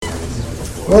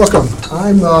Welcome.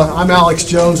 I'm Alex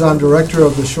Jones. I'm director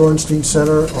of the Shorenstein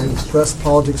Center on Press,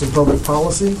 Politics, and Public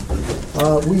Policy.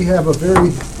 We have a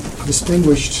very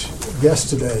distinguished guest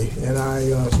today, and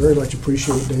I very much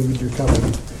appreciate, David, your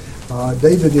coming.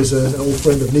 David is an old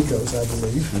friend of Nico's, I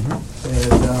believe,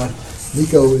 and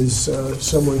Nico is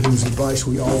someone whose advice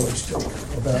we always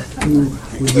take about who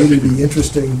would really be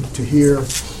interesting to hear.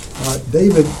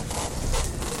 David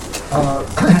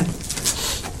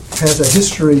has a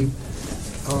history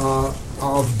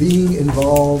of being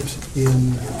involved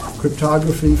in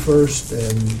cryptography first,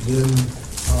 and then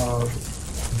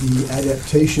the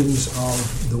adaptations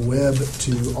of the web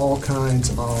to all kinds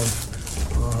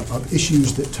of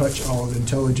issues that touch on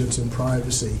intelligence and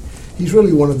privacy. He's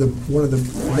really one of the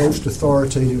most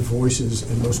authoritative voices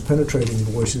and most penetrating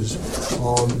voices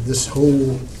on this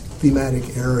whole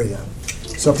thematic area.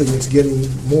 Something that's getting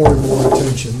more and more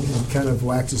attention and kind of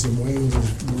waxes and wanes,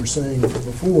 as you were saying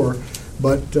before,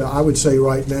 but I would say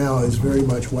right now is very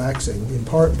much waxing, in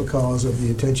part because of the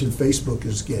attention Facebook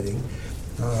is getting,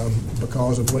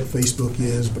 because of what Facebook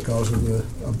is, because of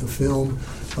the film,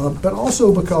 but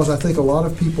also because I think a lot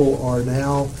of people are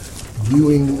now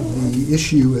viewing the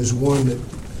issue as one that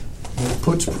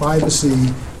puts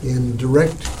privacy in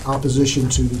direct opposition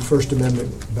to the First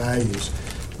Amendment values.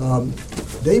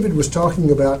 David was talking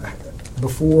about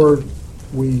before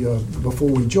we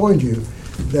joined you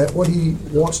that what he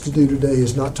wants to do today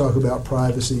is not talk about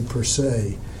privacy per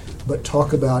se, but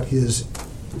talk about his.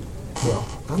 Well,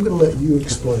 I'm going to let you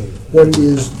explain what it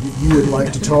is that you would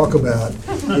like to talk about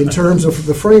in terms of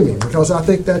the framing, because I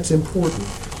think that's important.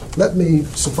 Let me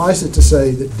suffice it to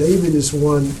say that David is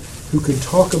one who can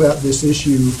talk about this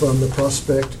issue from the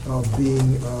prospect of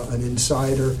being an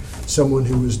insider, someone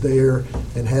who was there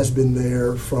and has been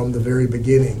there from the very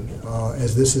beginning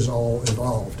as this has all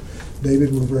evolved.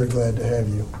 David, we're very glad to have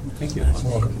you. Thank you.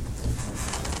 Welcome.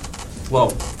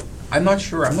 Well, I'm not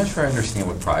sure I understand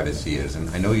what privacy is, and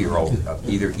I know you're all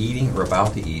either eating or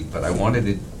about to eat, but I wanted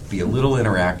to be a little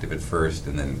interactive at first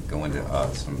and then go into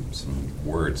some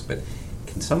words. But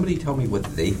can somebody tell me what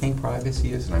they think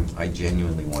privacy is? And I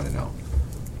genuinely want to know.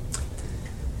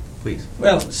 Please.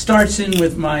 Well, it starts in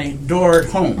with my door at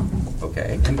home.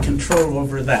 Okay. And control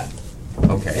over that.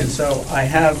 Okay. And so I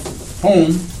have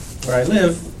home, where I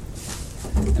live,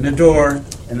 and a door,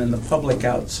 and then the public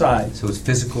outside. So it's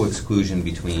physical exclusion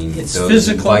between it's those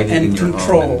physical invited and in your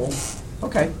control. home.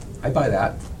 Okay, I buy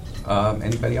that.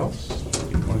 Anybody else?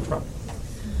 You want to try?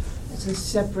 It's a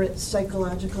separate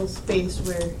psychological space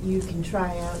where you can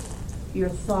try out your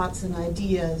thoughts and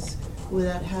ideas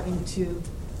without having to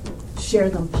share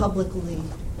them publicly,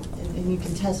 and you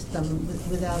can test them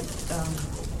without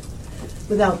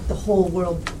the whole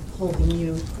world holding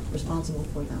you responsible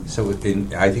for them. So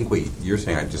I think what you're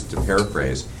saying, just to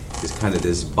paraphrase, is kind of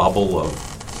this bubble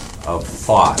of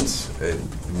thoughts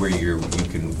where you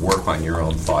can work on your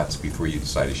own thoughts before you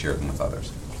decide to share them with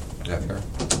others. Is that fair?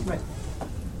 Right.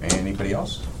 Anybody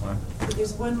else?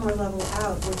 There's one more level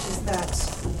out, which is that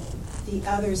the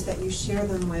others that you share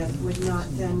them with would not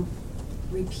then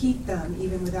repeat them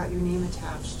even without your name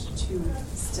attached to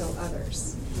still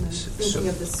others. And I'm thinking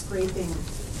of the scraping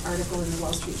article in the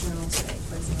Wall Street Journal today,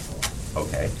 for example.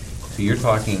 Okay. So you're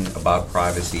talking about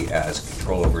privacy as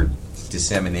control over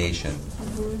dissemination.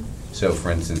 Mm-hmm. So,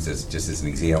 for instance, it's just as an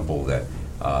example that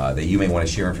you may want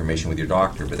to share information with your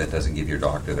doctor, but that doesn't give your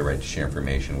doctor the right to share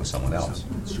information with someone else.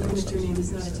 Even if your name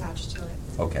is not attached to it.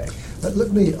 Okay.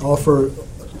 Let me offer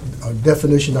a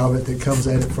definition of it that comes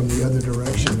at it from the other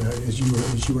direction. As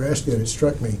you were asking it, it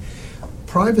struck me.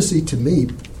 Privacy to me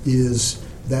is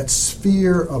that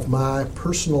sphere of my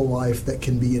personal life that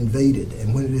can be invaded,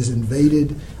 and when it is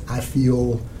invaded, I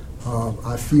feel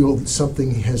that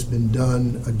something has been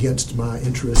done against my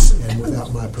interests and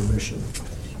without my permission.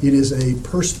 It is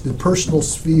the personal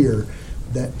sphere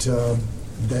that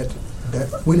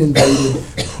when invaded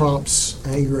prompts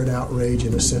anger and outrage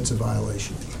and a sense of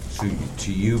violation. So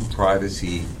to you,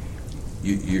 privacy,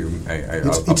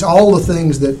 it's all the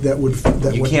things that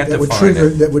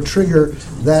would trigger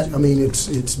that. I mean,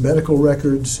 it's medical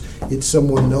records. It's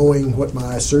someone knowing what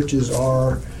my searches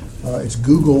are. It's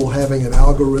Google having an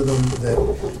algorithm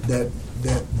that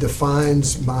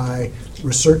defines my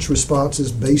research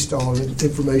responses based on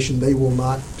information they will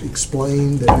not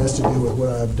explain that has to do with what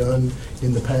I've done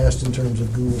in the past in terms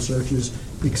of Google searches,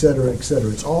 et cetera, et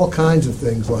cetera. It's all kinds of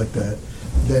things like that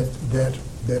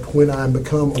when I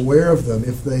become aware of them,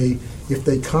 if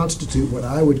they constitute what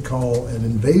I would call an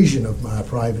invasion of my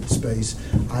private space,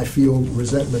 I feel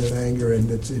resentment and anger, and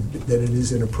that it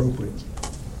is inappropriate.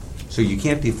 So you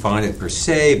can't define it per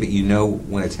se, but you know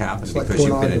when it's happened because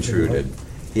you've been intruded. Right?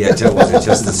 Yeah, was it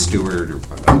just the steward? Or,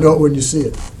 You know it when you see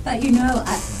it. But you know,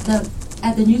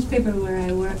 at the newspaper where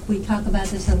I work, we talk about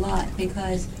this a lot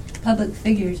because public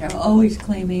figures are always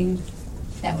claiming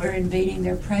that we're invading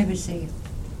their privacy.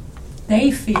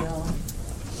 They feel,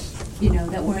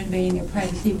 that we're invading their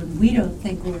privacy when we don't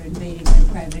think we're invading their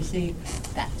privacy,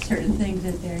 that certain things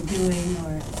that they're doing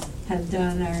or have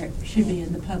done should be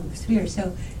in the public sphere.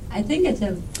 So I think it's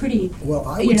a pretty, Well,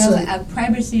 I would say,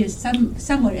 privacy is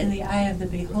somewhat in the eye of the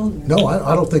beholder. no,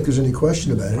 I don't think there's any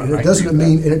question about it. And I it doesn't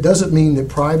agree with mean that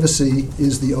privacy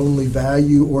is the only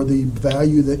value or the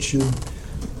value that should,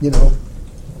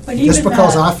 But just even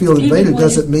because I feel even invaded when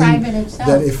doesn't it's mean private itself.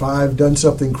 that if I've done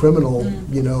something criminal,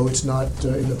 Mm. it's not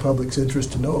in the public's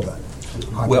interest to know about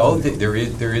it. well, there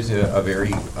is a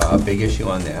very big issue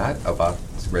on that about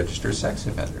registered sex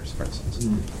offenders, for instance.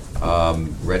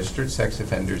 Registered sex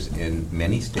offenders in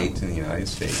many states in the United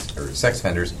States, or sex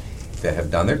offenders that have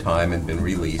done their time and been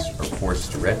released, are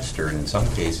forced to register, and in some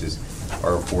cases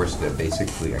are forced to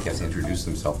basically, I guess, introduce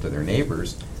themselves to their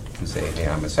neighbors and say, hey,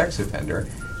 I'm a sex offender,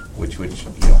 which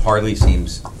hardly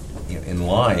seems in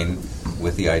line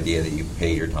with the idea that you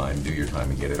pay your time, do your time,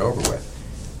 and get it over with.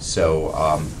 So,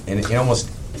 and it almost,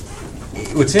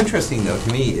 what's interesting though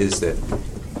to me is that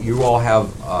you all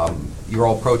have, you're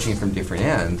all approaching from different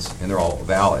ends, and they're all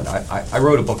valid. I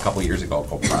wrote a book a couple of years ago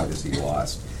called Privacy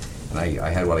Lost, and I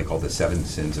had what I call the 7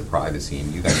 sins of privacy,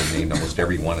 and you guys have named almost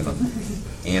every one of them.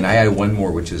 And I added one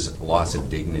more, which is loss of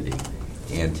dignity.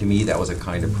 And to me, that was a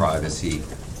kind of privacy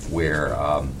where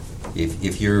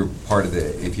if you're part of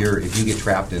if you get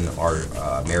trapped in our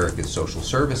America's social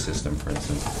service system, for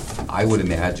instance, I would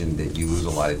imagine that you lose a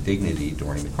lot of dignity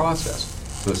during the process.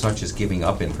 So it's not just giving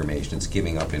up information; it's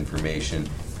giving up information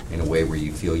in a way where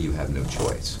you feel you have no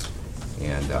choice.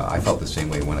 And I felt the same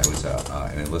way when I was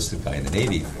an enlisted guy in the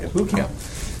Navy at boot camp.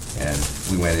 And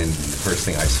we went in, and the first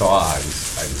thing I saw, I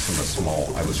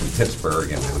was from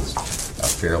Pittsburgh, and it was a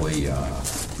fairly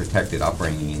protected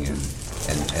upbringing, and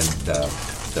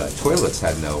the toilets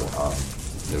had no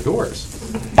doors.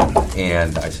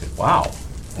 And I said, wow,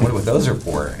 I wonder what those are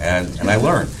for. And I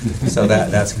learned. So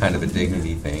that's kind of a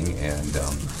dignity thing.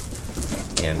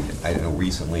 And I know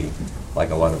recently,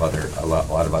 like a lot of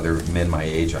other men my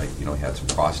age, I had some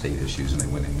prostate issues, and I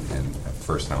went in, and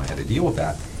first time I had to deal with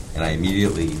that. And I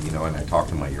immediately, and I talked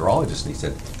to my urologist, and he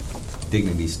said,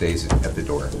 dignity stays at the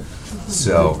door.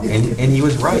 So, and he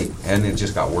was right, and it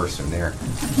just got worse from there.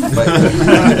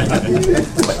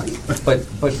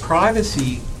 But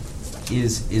privacy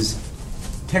is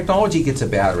technology gets a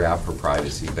bad rap for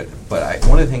privacy. But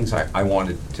one of the things I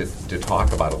wanted to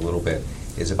talk about a little bit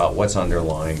is about what's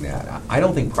underlying that. I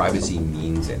don't think privacy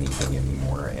means anything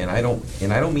anymore, and I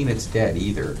don't mean it's dead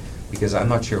either, because I'm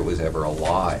not sure it was ever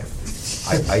alive.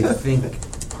 I think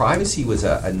privacy was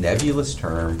a nebulous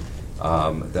term.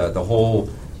 The whole,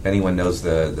 if anyone knows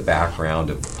the background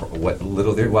of what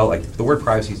little there, well, like the word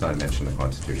privacy is not mentioned in the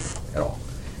Constitution at all.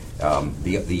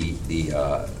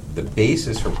 The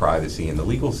basis for privacy in the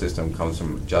legal system comes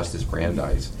from Justice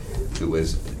Brandeis, who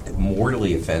was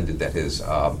mortally offended that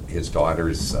his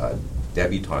daughter's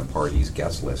debutante party's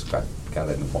guest list got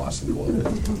in the Boston Globe,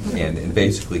 and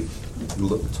basically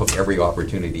took every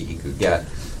opportunity he could get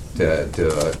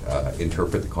to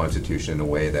interpret the Constitution in a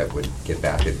way that would get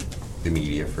back at the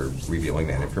media for revealing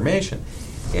that information,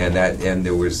 and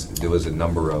there was a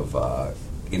number of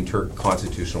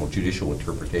constitutional judicial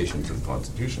interpretations of the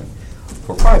Constitution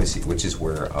for privacy, which is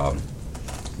where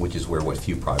what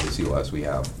few privacy laws we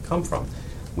have come from.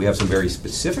 We have some very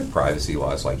specific privacy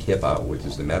laws like HIPAA, which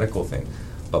is the medical thing,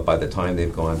 but by the time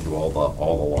they've gone through all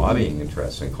the lobbying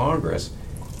interests in Congress,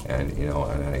 and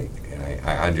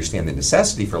I understand the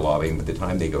necessity for lobbying, but the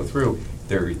time they go through,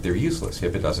 they're useless.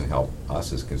 HIPAA doesn't help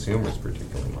us as consumers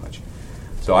particularly much.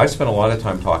 So I've spent a lot of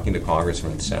time talking to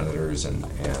congressmen, senators, and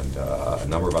a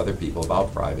number of other people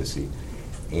about privacy.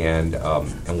 And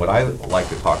what I like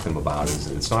to talk to them about is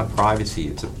that it's not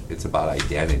privacy, it's about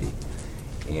identity.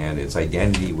 And it's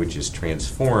identity which is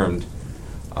transformed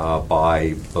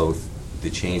by both the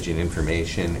change in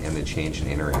information and the change in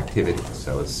interactivity.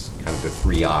 So it's kind of the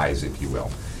 3 I's, if you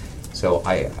will. So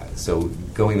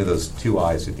going to those 2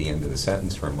 I's at the end of the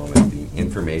sentence for a moment, the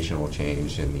informational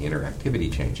change and the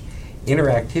interactivity change.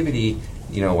 Interactivity,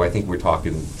 I think we're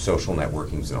talking social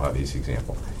networking is an obvious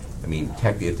example. I mean,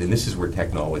 and this is where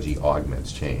technology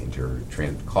augments change or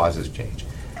causes change.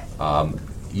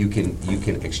 You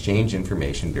can exchange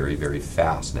information very, very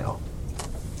fast now.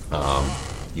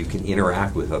 You can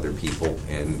interact with other people,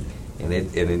 and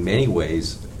in many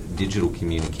ways, digital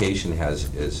communication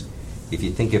is, if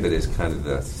you think of it as kind of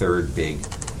the third big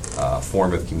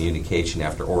form of communication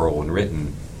after oral and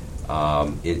written,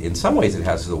 In some ways, it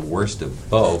has the worst of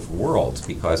both worlds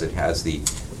because it has the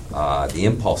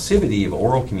impulsivity of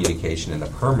oral communication and the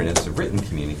permanence of written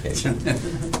communication.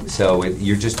 So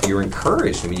you're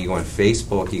encouraged. I mean, you go on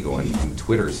Facebook, you go on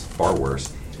Twitter's far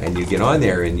worse, and you get on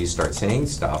there and you start saying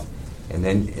stuff, and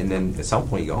then at some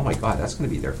point you go, oh my God, that's going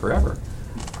to be there forever,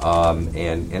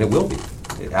 and it will be.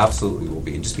 It absolutely will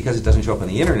be. And just because it doesn't show up on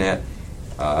the internet,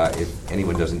 if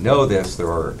anyone doesn't know this, there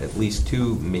are at least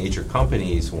two major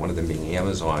companies, one of them being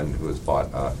Amazon, who has bought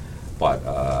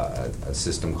a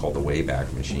system called the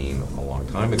Wayback Machine a long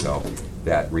time ago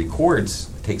that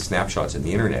takes snapshots of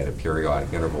the internet at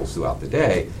periodic intervals throughout the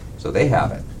day, so they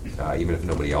have it, even if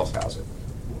nobody else has it.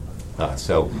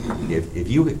 So if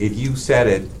you set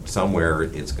it somewhere,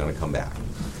 it's going to come back.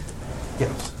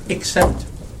 Yes. Except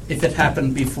if it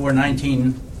happened before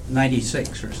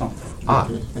 1996 or something.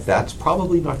 That's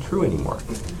probably not true anymore.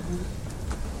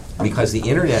 Because the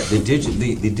internet, the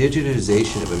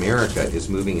digitization of America is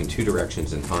moving in two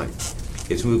directions in time.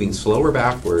 It's moving slower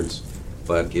backwards,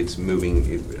 but it's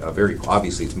moving very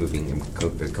obviously. It's moving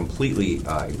completely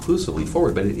inclusively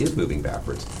forward, but it is moving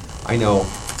backwards. I know.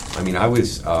 I mean, I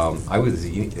was.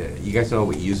 You guys know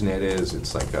what Usenet is?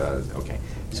 It's like okay.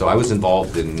 So I was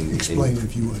involved in. Explain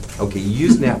if you would. Okay,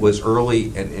 Usenet was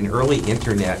an early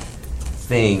internet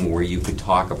thing where you could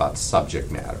talk about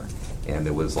subject matter. And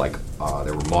there was there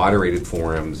were moderated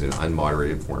forums and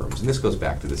unmoderated forums, and this goes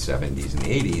back to the 70s and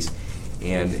the 80s.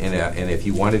 And if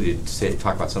you wanted to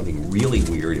talk about something really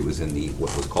weird, it was in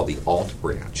what was called the alt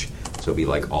branch. So it'd be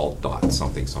like alt dot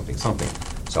something something something.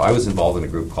 So I was involved in a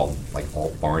group called like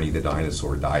Alt Barney the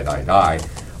Dinosaur Die Die Die,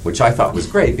 which I thought was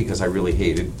great because I really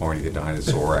hated Barney the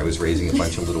Dinosaur. I was raising a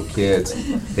bunch of little kids.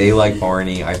 They liked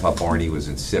Barney. I thought Barney was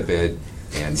insipid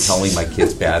and telling my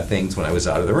kids bad things when I was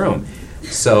out of the room.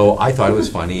 So I thought it was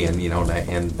funny, and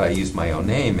but I used my own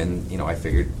name, and I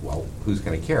figured, well, who's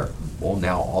going to care? Well,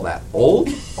 now all that old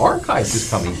archives is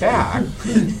coming back,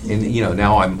 and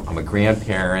now I'm a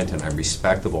grandparent and I'm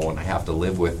respectable, and I have to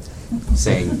live with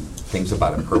saying things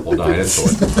about a purple dinosaur.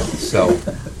 So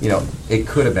it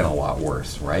could have been a lot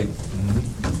worse, right?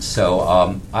 Mm-hmm.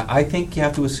 So I think you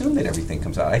have to assume that everything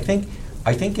comes out. I think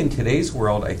in today's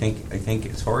world, I think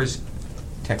as far as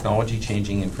technology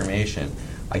changing information,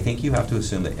 I think you have to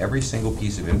assume that every single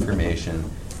piece of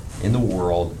information in the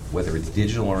world, whether it's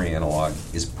digital or analog,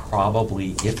 is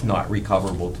probably, if not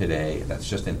recoverable today, that's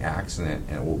just an accident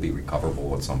and it will be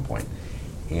recoverable at some point.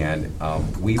 And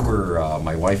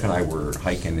my wife and I were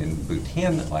hiking in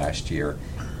Bhutan last year,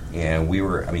 and we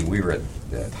were at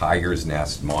the Tiger's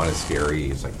Nest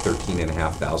Monastery. It's like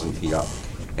 13,500 feet up.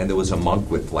 And there was a monk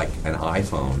with like an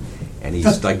iPhone, and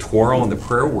he's like twirling the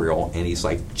prayer wheel, and he's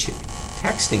like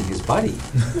texting his buddy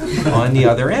on the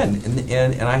other end,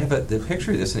 and I have the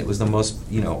picture of this, and it was the most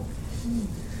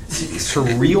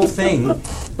surreal thing.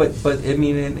 But I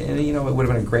mean, and it would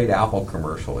have been a great Apple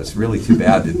commercial. It's really too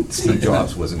bad that Steve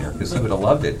Jobs wasn't there because he would have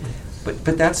loved it. But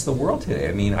that's the world today.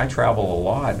 I mean, I travel a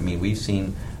lot. I mean, we've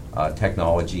seen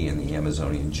technology in the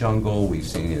Amazonian jungle. We've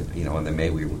seen it, in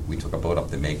the we took a boat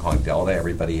up the Mekong Delta.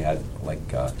 Everybody had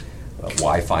like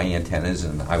Wi-Fi antennas,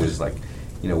 and I was like,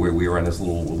 where we were on this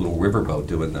little riverboat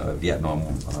doing the Vietnam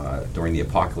during the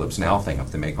Apocalypse Now thing up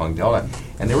the Mekong Delta,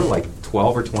 and there were like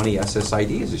 12 or 20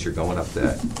 SSIDs as you're going up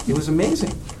it was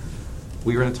amazing.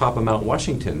 We were on the top of Mount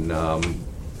Washington a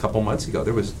couple months ago.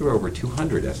 There were over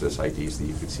 200 SSIDs that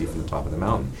you could see from the top of the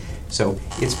mountain. So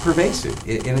it's pervasive,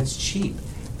 and it's cheap.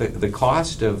 The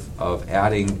cost of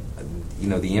adding,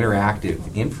 the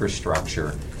interactive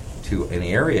infrastructure to an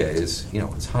area is,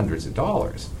 it's hundreds of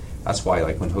dollars. That's why,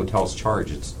 like, when hotels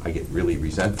charge, I get really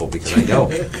resentful because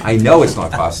I know it's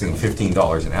not costing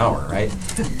 $15 an hour, right?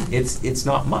 It's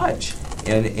not much,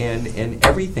 and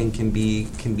everything can be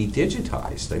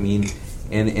digitized. I mean,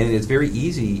 and it's very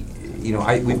easy.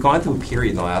 We've gone through a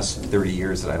period in the last 30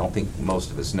 years that I don't think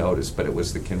most of us noticed, but it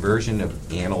was the conversion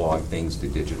of analog things to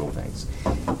digital things,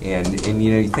 and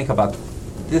you think about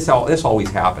this. This always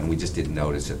happened. We just didn't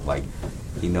notice it. Like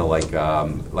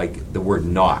the word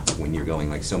knot, when you're going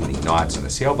like so many knots in a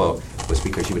sailboat, was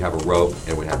because you would have a rope and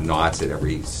it would have knots at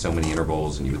every so many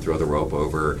intervals, and you would throw the rope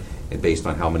over, and based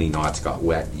on how many knots got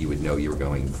wet, you would know you were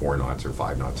going 4 knots or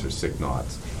 5 knots or 6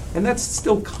 knots. And that's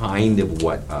still kind of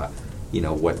what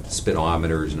what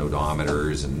speedometers and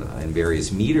odometers and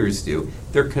various meters do.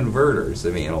 They're converters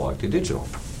of analog to digital.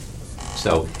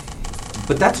 So,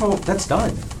 but that's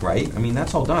done, right? I mean,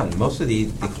 that's all done. Most of the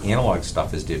analog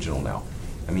stuff is digital now.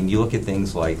 I mean, you look at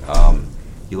things like,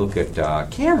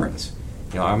 cameras.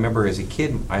 I remember as a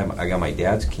kid, I got my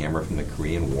dad's camera from the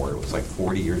Korean War. It was like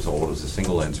 40 years old. It was a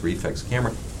single lens reflex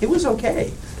camera. It was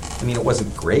okay. I mean, it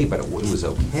wasn't great, but it was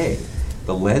okay.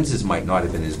 The lenses might not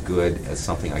have been as good as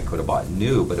something I could have bought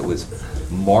new, but it was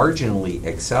marginally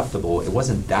acceptable. It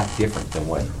wasn't that different than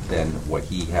what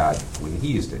he had when he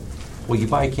used it. Well, you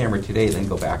buy a camera today, then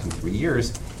go back in 3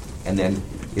 years, and then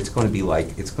it's going to be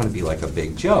like a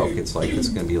big joke. It's going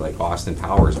to be like Austin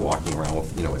Powers walking around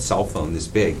with a cell phone this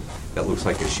big that looks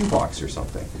like a shoebox or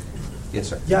something. Yes,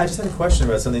 sir. Yeah, I just had a question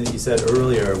about something that you said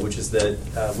earlier, which is that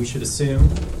we should assume,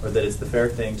 or that it's the fair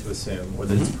thing to assume, or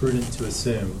that it's prudent to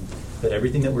assume that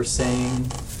everything that we're saying,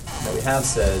 that we have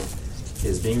said,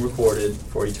 is being recorded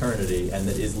for eternity and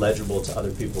that is legible to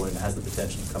other people and has the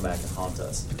potential to come back and haunt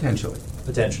us. Potentially.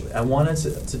 Potentially. I wanted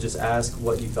to just ask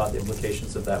what you thought the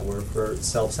implications of that were for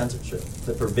self-censorship,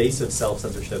 the pervasive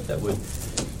self-censorship that would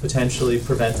potentially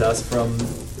prevent us from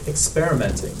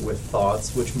experimenting with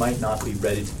thoughts which might not be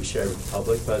ready to be shared with the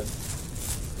public, but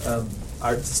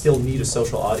still need a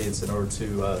social audience in order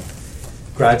to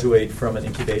graduate from an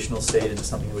incubational state into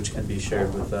something which can be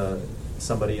shared with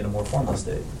somebody in a more formal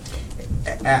state.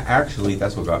 Actually,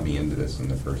 that's what got me into this in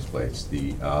the first place.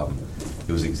 It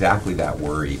was exactly that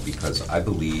worry, because I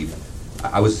believe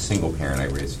I was a single parent. I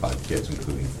raised 5 kids,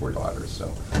 including 4 daughters.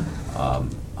 So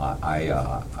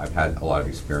I've had a lot of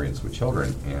experience with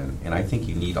children, and I think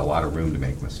you need a lot of room to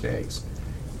make mistakes,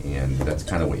 and that's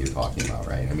kind of what you're talking about,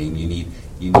 right? I mean, you need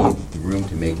room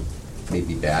to make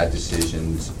maybe bad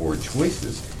decisions or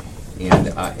choices, and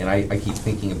I keep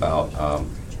thinking about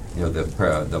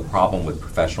the problem with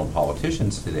professional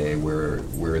politicians today, where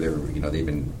they've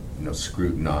been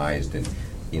scrutinized, and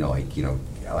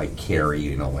like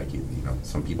Kerry,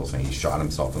 some people saying he shot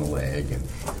himself in the leg, and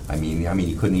I mean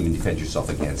you couldn't even defend yourself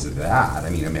against that. I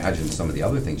mean, imagine some of the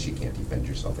other things you can't defend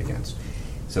yourself against.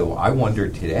 So I wonder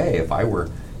today, if I were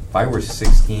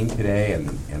 16 today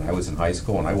and I was in high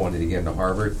school and I wanted to get into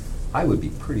Harvard, I would be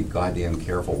pretty goddamn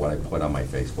careful what I put on my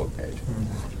Facebook page.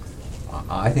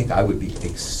 I think I would be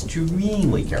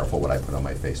extremely careful what I put on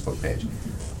my Facebook page.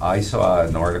 I saw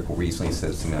an article recently that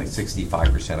says something like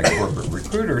 65% of corporate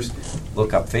recruiters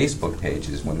look up Facebook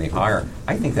pages when they hire.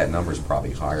 I think that number is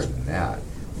probably higher than that.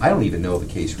 I don't even know of a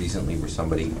case recently where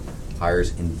somebody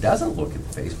hires and doesn't look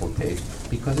at the Facebook page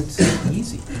because it's so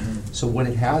easy. So what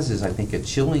it has is, I think, a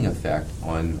chilling effect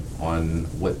on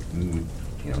what,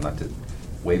 not to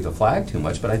wave the flag too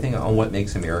much, but I think on what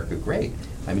makes America great.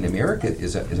 I mean, America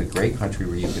is a great country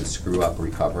where you can screw up,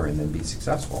 recover, and then be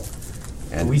successful.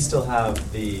 And we still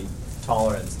have the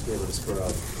tolerance to be able to screw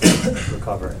up,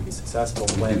 recover, and be successful.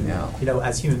 When,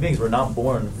 as human beings, we're not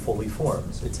born fully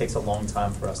formed. It takes a long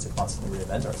time for us to constantly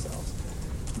reinvent ourselves.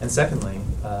 And secondly,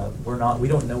 we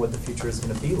don't know what the future is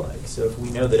going to be like. So if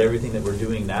we know that everything that we're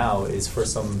doing now is for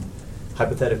some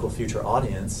hypothetical future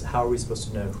audience, how are we supposed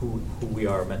to know who we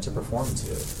are meant to perform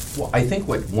to? Well, I think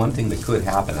one thing that could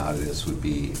happen out of this would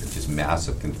be just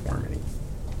massive conformity.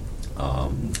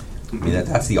 I mean,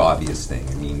 that's the obvious thing.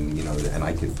 I mean, and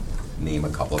I could name a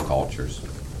couple of cultures,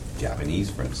 Japanese,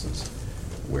 for instance,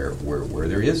 where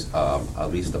there is at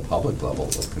least a public level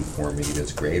of conformity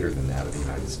that's greater than that of the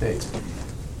United States.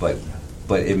 But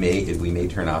we may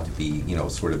turn out to be,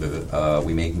 sort of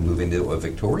we may move into a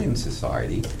Victorian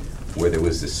society where there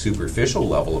was this superficial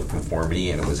level of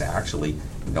conformity, and it was actually,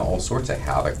 all sorts of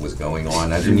havoc was going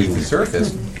on underneath the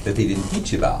surface that they didn't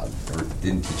teach you about, or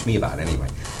didn't teach me about anyway.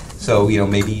 So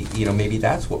maybe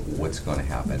that's what's going to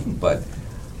happen. But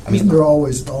I mean, isn't there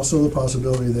always also the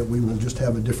possibility that we will just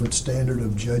have a different standard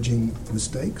of judging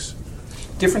mistakes?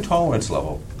 Different tolerance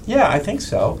level. Yeah, I think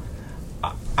so.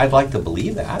 I'd like to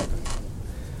believe that.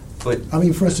 But I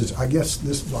mean, for instance, I guess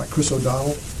this, like Chris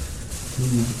O'Donnell, who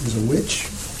is a witch.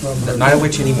 Not a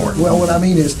witch anymore. Well, what I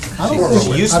mean is, I don't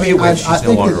think, she used to be a witch. She's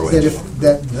no longer a witch. I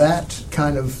think that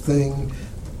kind of thing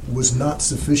was not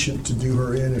sufficient to do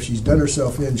her in. If she's done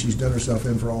herself in, she's done herself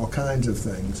in for all kinds of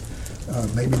things.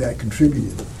 Maybe that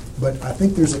contributed. But I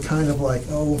think there's a kind of like,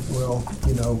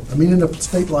 I mean, in a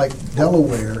state like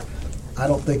Delaware, I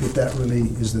don't think that really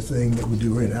is the thing that would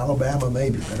do her in. Alabama,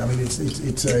 maybe. But I mean,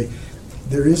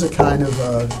 there is a kind of,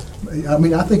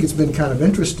 I think it's been kind of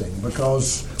interesting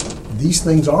because these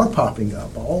things are popping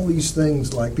up. All these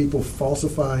things, like people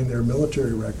falsifying their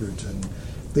military records and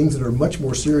things that are much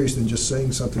more serious than just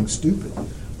saying something stupid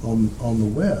on the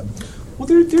web. Well,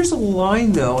 there's a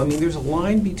line, though. I mean, there's a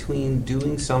line between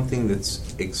doing something that's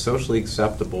socially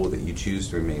acceptable that you choose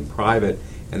to remain private,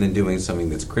 and then doing something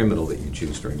that's criminal that you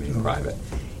choose to remain private.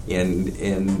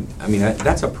 And I mean,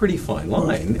 that's a pretty fine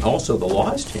line. Also, the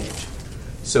laws change.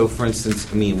 So, for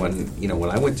instance, I mean, when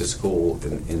I went to school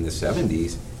in the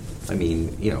 70s, I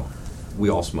mean, we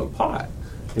all smoked pot.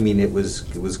 I mean, it was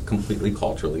completely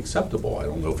culturally acceptable. I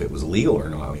don't know if it was legal or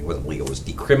not. I mean, it wasn't legal. It was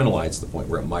decriminalized to the point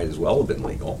where it might as well have been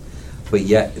legal. But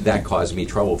yet, that caused me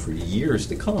trouble for years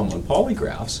to come on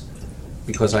polygraphs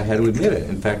because I had to admit it.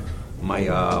 In fact, my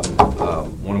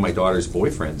one of my daughter's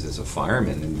boyfriends is a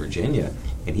fireman in Virginia,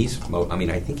 and he smoked. I mean,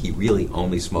 I think he really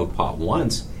only smoked pot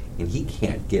once, and he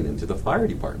can't get into the fire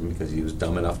department because he was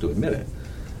dumb enough to admit it.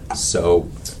 So,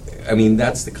 I mean,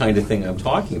 that's the kind of thing I'm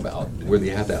talking about, where they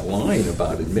have that line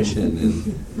about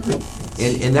admission,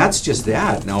 and that's just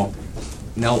that. Now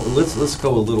let's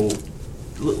go a little.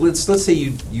 Let's say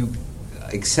you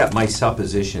accept my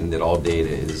supposition that all data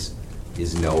is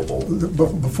knowable.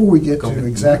 But before we get Go to ahead.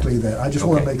 exactly that, I just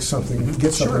want to Okay. get something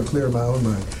Sure. clear in my own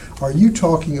mind. Are you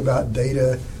talking about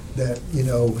data that,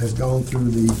 has gone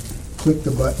through the click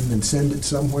the button and send it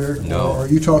somewhere? No. Or are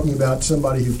you talking about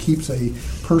somebody who keeps a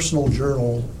personal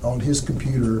journal on his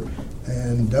computer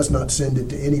and does not send it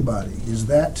to anybody? Is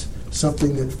that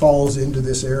something that falls into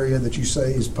this area that you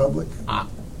say is public?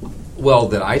 Well,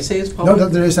 that I say is No,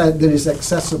 public. that is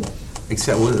accessible.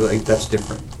 Except, well, like, that's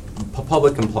different.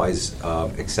 Public implies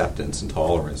acceptance and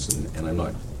tolerance, and I'm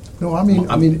not. No, I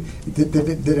mean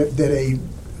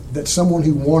that someone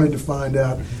who wanted to find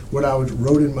out what I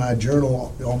wrote in my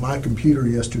journal on my computer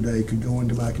yesterday could go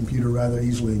into my computer rather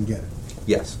easily and get it.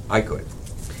 Yes, I could.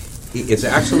 It's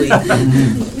actually,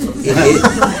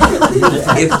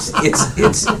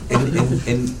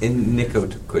 and Nico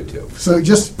could too. So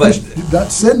just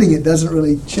not sending it doesn't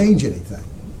really change anything.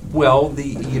 Well,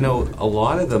 a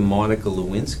lot of the Monica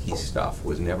Lewinsky stuff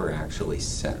was never actually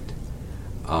sent.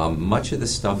 Much of the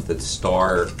stuff that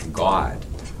Starr got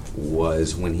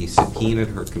was when he subpoenaed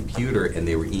her computer, and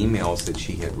they were emails that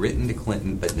she had written to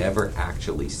Clinton but never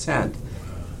actually sent.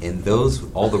 And those,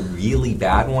 all the really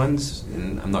bad ones,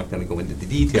 and I'm not going to go into the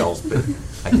details, but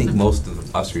I think most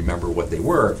of us remember what they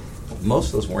were. Most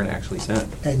of those weren't actually sent.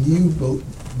 And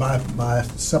my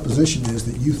supposition is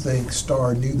that you think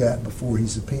Starr knew that before he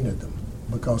subpoenaed them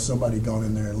because somebody had gone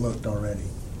in there and looked already.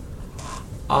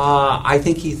 I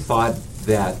think he thought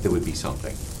that there would be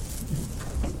something.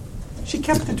 She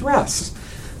kept the dress.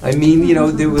 I mean,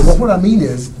 there was... Well, what I mean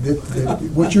is that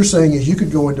what you're saying is you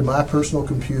could go into my personal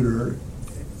computer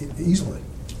easily.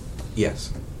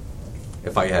 Yes,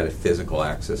 if I had a physical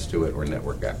access to it or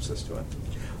network access to it.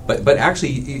 But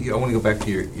actually, I want to go back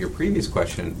to your previous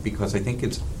question, because I think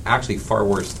it's actually far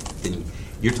worse than...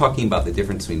 You're talking about the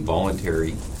difference between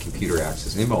voluntary computer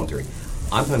access and involuntary.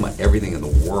 I'm talking about everything in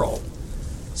the world.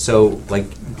 So, like,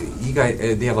 you guys,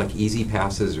 they have like easy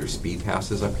passes or speed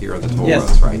passes up here on the toll Yes.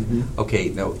 roads, right? Mm-hmm. Okay,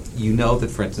 now, that,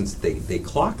 for instance, they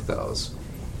clock those,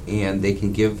 and they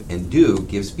can give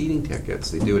speeding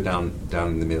tickets. They do it down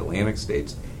in the Mid-Atlantic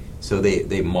states. So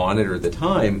they monitor the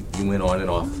time you went on and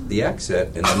off the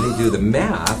exit, and then they do the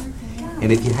math.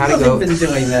 And if you had to go, They've been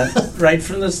doing that right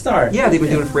from the start. yeah, they've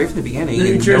been doing it right from the beginning. The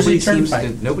New and Jersey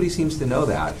nobody seems to know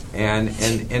that. And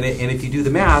if you do the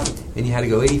math, and you had to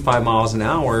go 85 miles an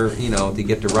hour, to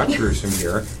get to Rutgers from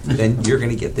here, then you're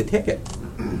going to get the ticket.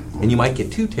 And you might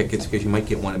get 2 tickets because you might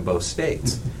get one in both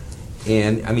states.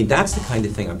 And I mean, that's the kind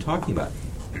of thing I'm talking about.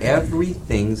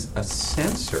 Everything's a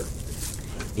sensor.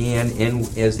 And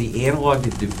as the analog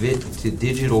to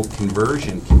digital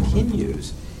conversion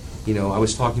continues, I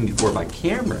was talking before about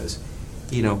cameras.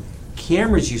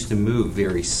 Cameras used to move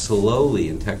very slowly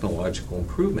in technological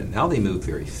improvement. Now they move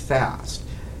very fast.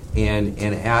 And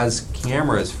as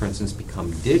cameras, for instance,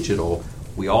 become digital,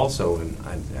 we also, and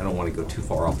I don't want to go too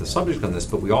far off the subject on this,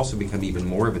 but we also become even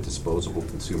more of a disposable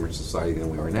consumer society than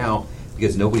we are now,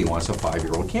 because nobody wants a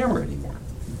 5-year-old camera anymore.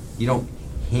 You don't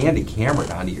hand a camera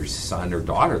down to your son or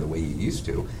daughter the way you used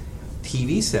to.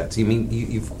 TV sets. I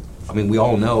mean, we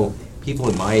all know. People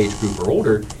in my age group or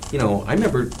older, I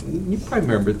remember, you probably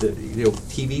remember the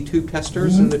TV tube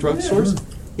testers in the drugstores. Sure.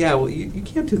 Yeah, well, you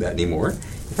can't do that anymore. In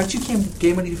fact, you can't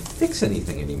get money to fix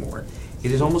anything anymore. It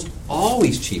is almost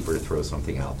always cheaper to throw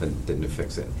something out than to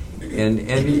fix it.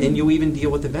 And you even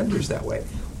deal with the vendors that way.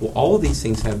 Well, all of these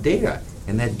things have data,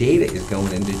 and that data is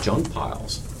going into junk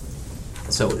piles.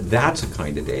 So that's a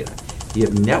kind of data. You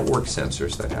have network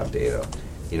sensors that have data,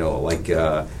 like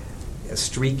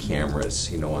street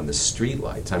cameras, on the street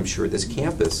lights. I'm sure this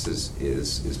campus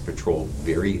is patrolled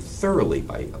very thoroughly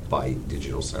by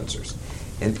digital sensors,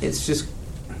 and it's just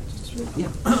yeah.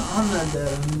 On that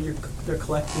data, they're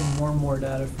collecting more and more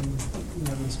data from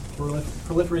this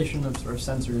proliferation of sort of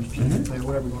sensors, or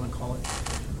whatever you want to call it.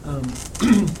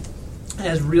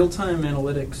 As real-time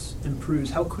analytics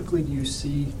improves, how quickly do you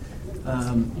see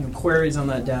queries on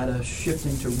that data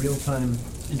shifting to real-time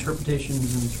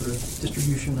interpretations and sort of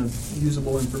distribution of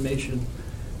usable information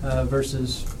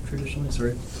versus traditionally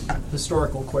sort of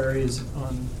historical queries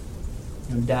on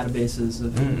databases.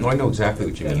 No, I know exactly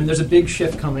what you mean. I mean, there's a big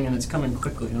shift coming, and it's coming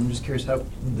quickly. I'm just curious how.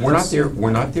 We're not there.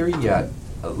 We're not there yet.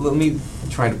 Let me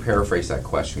try to paraphrase that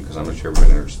question because I'm not sure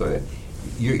everybody understood it.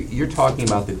 You're talking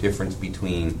about the difference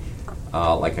between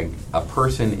like a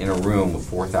person in a room with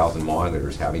 4,000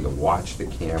 monitors having to watch the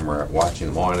camera, watching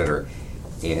the monitor,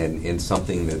 and in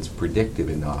something that's predictive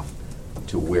enough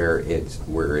to where it's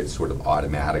sort of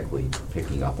automatically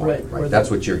picking up on it. Right.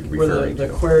 That's what you're referring to.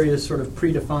 The query is sort of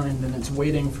predefined, and it's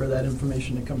waiting for that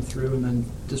information to come through and then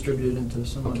distributed into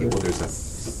some other. Okay, well, there's a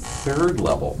third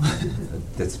level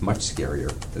that's much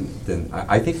scarier than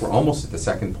I think we're almost at the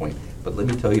second point. But let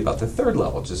me tell you about the third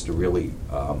level, just to really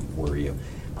worry you.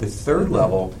 The third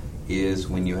level is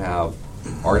when you have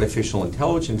artificial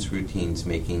intelligence routines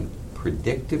making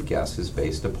predictive guesses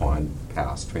based upon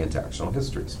past transactional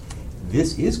histories.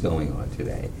 This is going on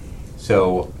today.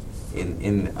 So,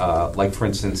 like for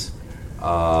instance,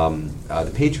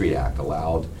 the Patriot Act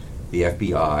allowed the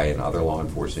FBI and other law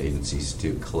enforcement agencies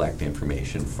to collect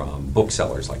information from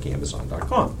booksellers like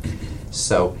Amazon.com.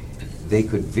 So they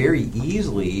could very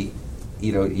easily,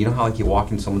 you know how like you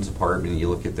walk in someone's apartment and you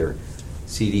look at their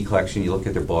CD collection, you look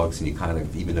at their books, and you kind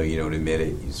of, even though you don't admit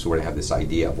it, you sort of have this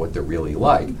idea of what they're really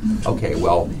like. Okay,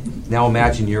 well, now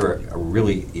imagine you're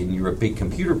a big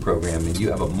computer program, and you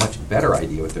have a much better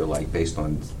idea what they're like based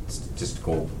on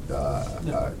statistical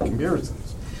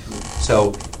comparisons.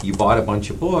 So you bought a bunch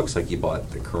of books, like you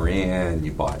bought the Quran,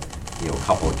 you bought a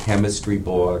couple of chemistry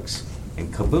books,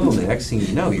 and kaboom! The next thing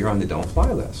you know, you're on the don't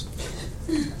fly list.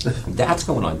 That's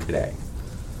going on today.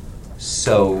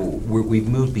 So we've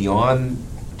moved beyond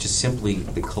just simply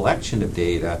the collection of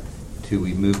data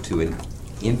we move to an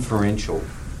inference of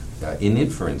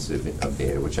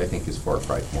data, which I think is far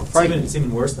more frightening. It's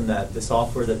even worse than that. The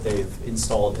software that they've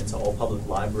installed into all public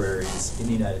libraries in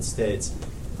the United States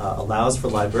allows for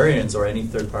librarians or any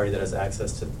third party that has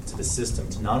access to the system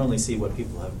to not only see what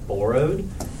people have borrowed,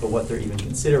 but what they're even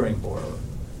considering borrowing,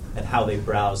 and how they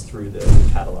browse through the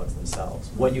catalogs themselves.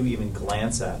 What you even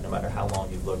glance at, no matter how long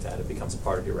you've looked at it, becomes a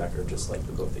part of your record, just like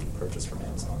the book that you purchased from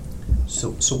Amazon.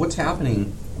 So what's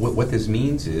happening, what this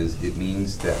means is, it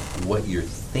means that what you're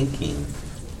thinking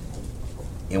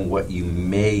and what you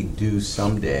may do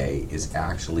someday is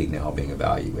actually now being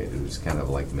evaluated. It's kind of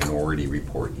like Minority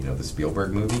Report, the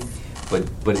Spielberg movie. But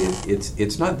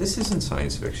it's not, this isn't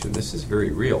science fiction, this is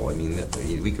very real. I mean,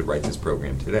 we could write this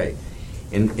program today.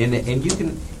 And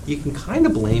you can kind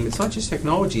of blame, it's not just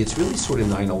technology, it's really sort of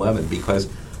 9/11 because,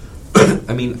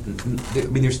 I mean,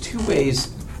 there's two ways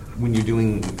when you're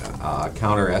doing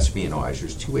counter-espionage,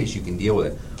 there's two ways you can deal with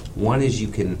it. One is you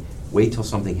can wait till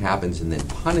something happens and then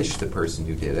punish the person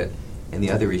who did it, and the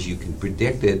other is you can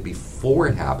predict it before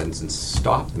it happens and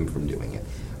stop them from doing it.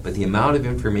 But the amount of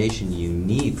information you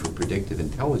need for predictive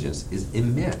intelligence is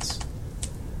immense.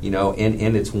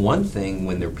 And it's one thing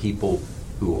when there are people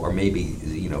who are maybe,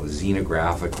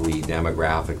 xenographically,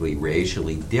 demographically,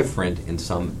 racially different in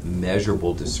some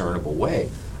measurable, discernible way.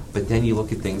 But then you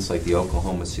look at things like the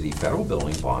Oklahoma City Federal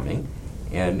Building bombing,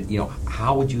 and,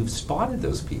 how would you have spotted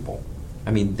those people?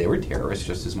 I mean, they were terrorists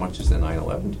just as much as the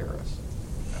 9/11 terrorists.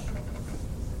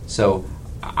 So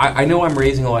I know I'm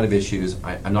raising a lot of issues.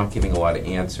 I'm not giving a lot of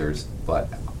answers, but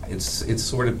it's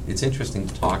interesting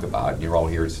to talk about, and you're all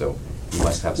here, so you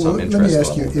must have some interest. Let me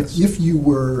ask you,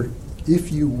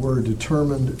 if you were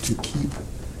determined to keep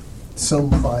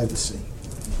some privacy,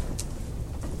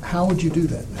 how would you do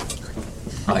that?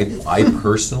 I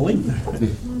personally,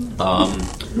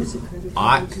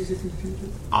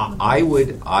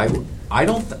 I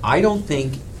don't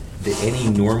think that any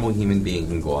normal human being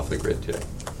can go off the grid today.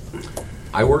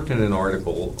 I worked in an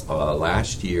article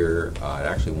last year. It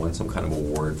actually won some kind of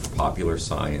award for popular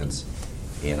science.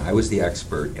 And I was the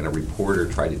expert, and a reporter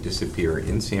tried to disappear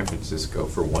in San Francisco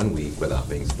for 1 week without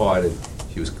being spotted.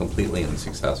 She was completely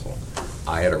unsuccessful.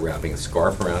 I had her wrapping a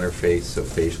scarf around her face so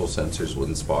facial sensors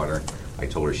wouldn't spot her. I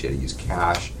told her she had to use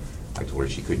cash. I told her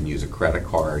she couldn't use a credit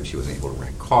card. She wasn't able to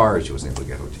rent cars. She wasn't able to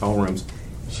get hotel rooms.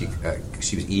 She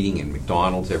was eating in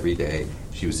McDonald's every day.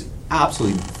 She was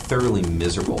absolutely thoroughly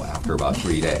miserable after about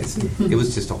 3 days. It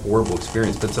was just a horrible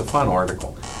experience, but it's a fun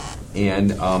article. And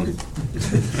because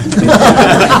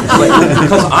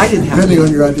I didn't have depending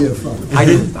on your idea of fun, I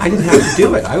didn't have to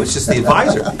do it. I was just the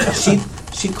advisor.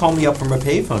 She'd call me up from a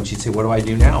payphone. She'd say, "What do I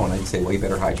do now?" And I'd say, "Well, you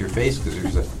better hide your face because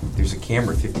there's a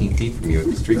camera 15 feet from you at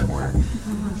the street corner."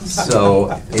 So,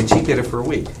 and she did it for a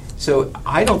week. So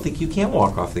I don't think you can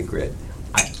walk off the grid.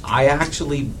 I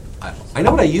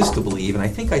know what I used to believe, and I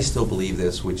think I still believe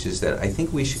this, which is that I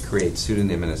think we should create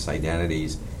pseudonymous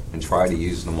identities and try to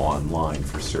use them online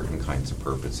for certain kinds of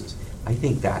purposes. I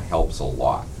think that helps a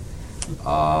lot.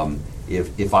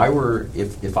 If I were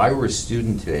a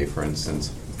student today, for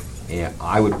instance, and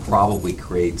I would probably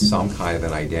create some kind of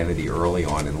an identity early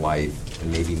on in life,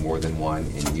 and maybe more than one,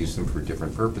 and use them for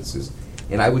different purposes.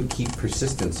 And I would keep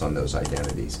persistence on those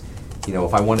identities. You know,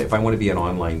 if I want to be an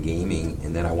online gaming,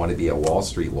 and then I want to be a Wall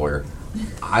Street lawyer,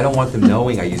 I don't want them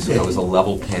knowing I was a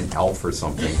level 10 elf or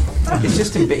something. It's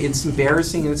just it's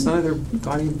embarrassing, and it's none of their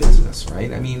goddamn business,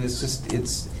 right? I mean,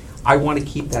 I want to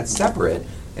keep that separate.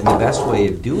 And the best way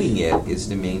of doing it is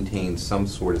to maintain some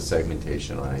sort of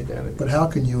segmentation on identity. But how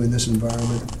can you, in this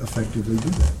environment, effectively do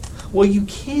that? Well, you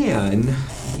can.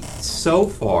 So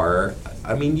far,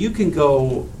 I mean, you can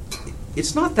go.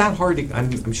 It's not that hard to.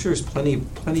 I'm sure there's plenty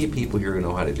of people here who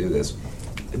know how to do this.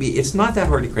 I mean, it's not that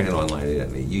hard to create an online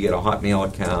identity. You get a Hotmail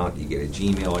account, you get a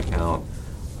Gmail account,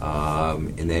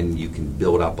 and then you can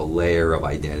build up a layer of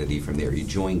identity from there. You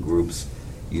join groups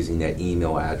using that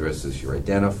email address as your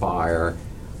identifier.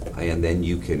 And then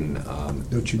you can.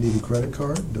 Don't you need a credit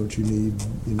card? Don't you need?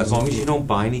 As long as you don't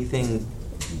buy anything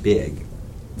big,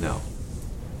 no.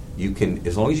 You can,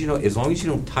 as long as you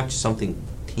don't touch something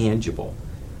tangible.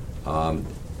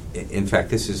 In fact,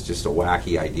 this is just a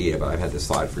wacky idea, but I've had this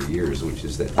slide for years, which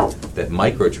is that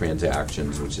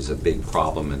microtransactions, which is a big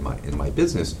problem in my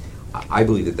business, I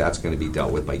believe that's going to be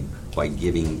dealt with by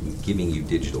giving you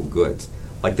digital goods.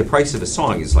 Like the price of a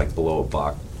song is like below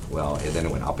 $1. Well, and then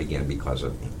it went up again because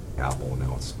of Apple, and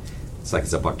now it's like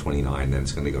it's $1.29, then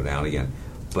it's going to go down again.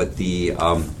 But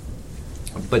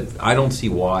but I don't see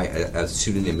why a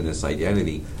pseudonymous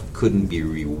identity couldn't be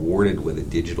rewarded with a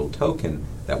digital token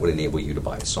that would enable you to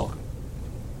buy a song.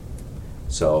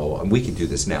 So we could do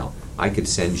this now. I could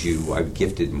send you. I've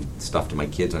gifted stuff to my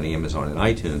kids on Amazon and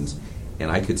iTunes, and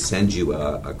I could send you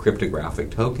a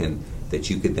cryptographic token that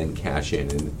you could then cash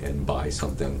in and buy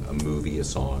something, a movie, a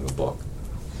song, a book.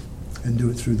 And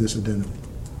do it through this identity.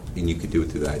 And you could do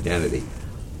it through the identity.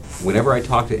 Whenever I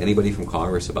talk to anybody from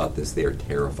Congress about this, they are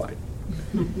terrified.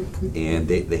 And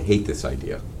they hate this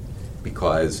idea.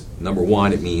 Because, number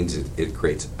one, it means it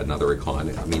creates another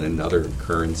economy, another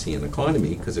currency and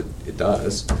economy, because it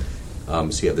does. So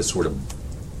you have this sort of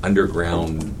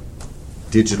underground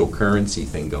digital currency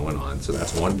thing going on. So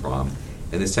that's one problem.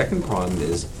 And the second problem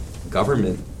is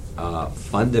government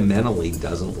fundamentally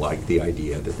doesn't like the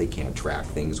idea that they can't track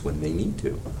things when they need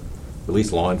to. At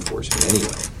least law enforcement,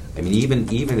 anyway. I mean,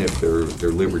 even if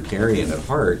they're libertarian at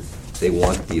heart, they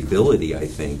want the ability, I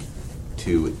think,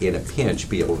 to, in a pinch,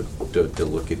 be able to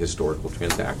look at historical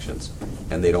transactions.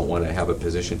 And they don't want to have a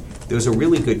position. There's a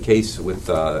really good case with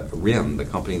RIM, the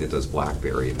company that does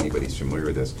BlackBerry, if anybody's familiar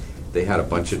with this. They had a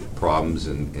bunch of problems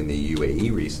in the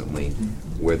UAE recently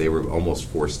where they were almost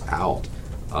forced out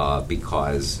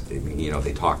because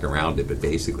they talked around it, but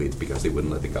basically it's because they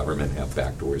wouldn't let the government have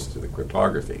backdoors to the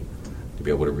cryptography to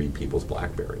be able to read people's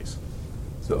BlackBerries.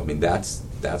 So I mean that's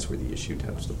where the issue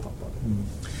tends to pop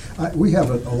up. We have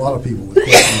a lot of people with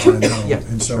questions, I know. Yeah,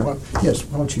 and so sure.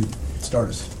 Why don't you start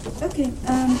us? Okay,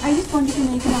 I just wanted to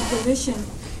make an observation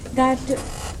that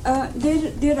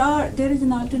there is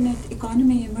an alternate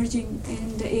economy emerging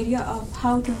in the area of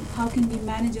how can we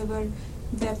manage our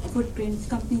web footprints.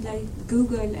 Companies like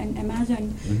Google and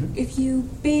Amazon, if you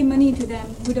pay money to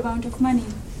them, good amount of money,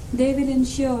 they will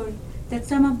ensure that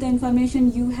some of the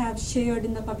information you have shared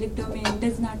in the public domain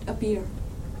does not appear.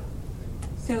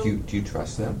 So Do you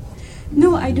trust them?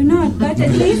 no, I do not. But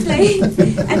at least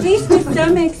to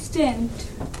some extent,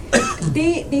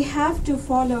 they have to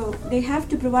follow. They have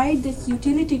to provide this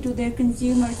utility to their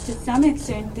consumers to some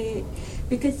extent.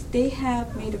 Because they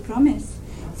have made a promise.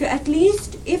 So at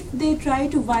least if they try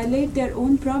to violate their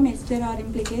own promise, there are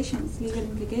implications, legal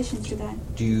implications to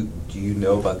that. Do you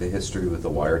know about the history with the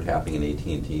wiretapping in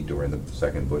AT&T during the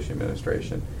second Bush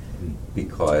administration?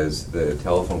 Because the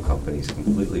telephone companies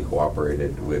completely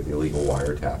cooperated with illegal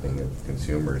wiretapping of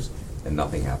consumers, and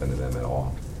nothing happened to them at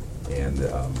all. And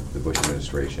the Bush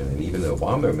administration and even the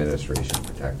Obama administration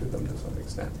protected them to some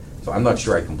extent. So I'm not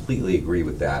sure I completely agree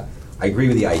with that. I agree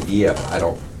with the idea, but I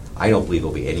don't believe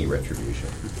there'll be any retribution.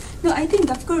 No, I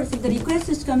think, of course, if the request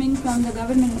is coming from the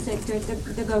government sector,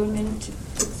 the government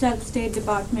itself, State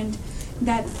Department,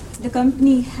 that the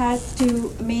company has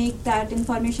to make that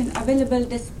information available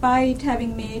despite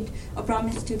having made a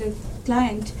promise to the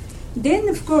client, then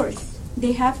of course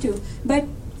they have to. But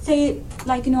say,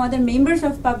 other members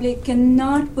of public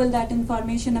cannot pull that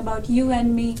information about you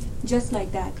and me just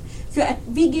like that. So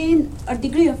we gain a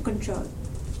degree of control.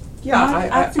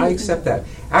 Yeah, I accept that.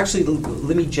 Actually,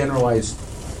 let me generalize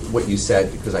what you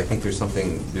said, because I think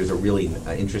there's a really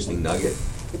interesting nugget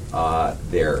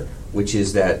there. which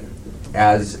is that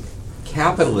as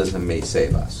capitalism may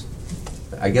save us,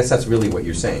 I guess that's really what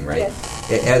you're saying, right?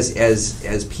 Yes.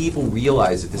 As people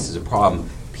realize that this is a problem,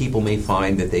 people may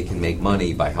find that they can make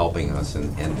money by helping us,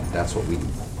 and that's what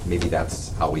maybe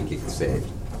that's how we get saved.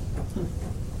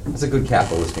 It's a good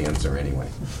capitalist answer, anyway.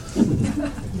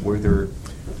 Were there?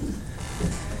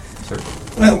 Sir?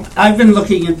 Well, I've been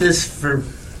looking at this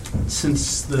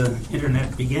since the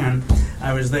internet began.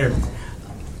 I was there.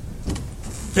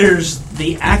 There's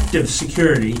the active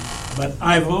security, but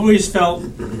I've always felt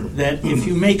that if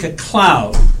you make a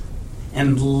cloud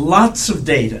and lots of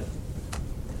data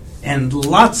and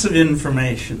lots of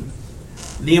information,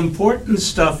 the important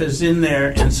stuff is in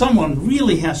there, and someone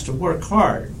really has to work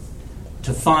hard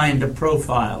to find a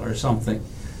profile or something.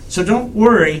 So don't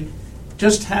worry,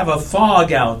 just have a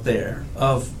fog out there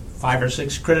of 5 or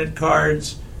 6 credit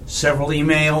cards, several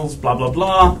emails, blah, blah,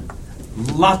 blah,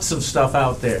 lots of stuff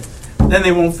out there. Then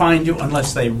they won't find you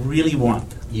unless they really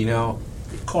want. You know,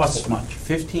 It costs much.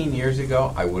 15 years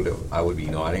ago, I would be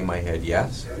nodding my head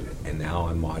yes, and now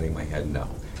I'm nodding my head no,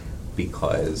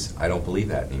 because I don't believe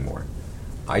that anymore.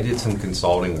 I did some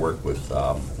consulting work with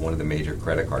one of the major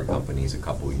credit card companies a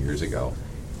couple of years ago,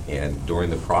 and during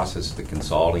the process of the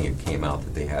consulting, it came out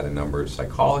that they had a number of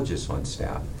psychologists on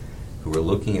staff who were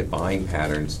looking at buying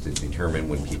patterns to determine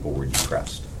when people were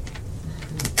depressed,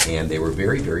 and they were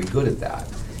very, very good at that.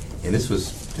 And this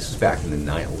was back in the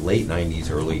late 90s,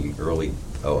 early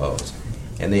 00s,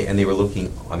 and they were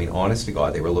looking. I mean, honest to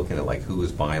God, they were looking at like who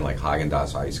was buying like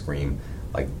Haagen-Dazs ice cream,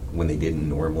 like when they didn't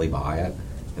normally buy it,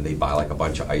 and they buy like a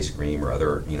bunch of ice cream or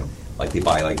other, like they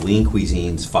buy like Lean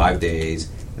Cuisines 5 days,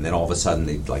 and then all of a sudden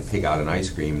they like pick out an ice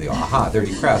cream. They go, aha, they're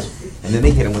depressed, and then they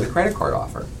hit them with a credit card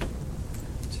offer.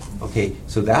 Okay,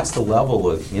 so that's the level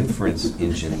of inference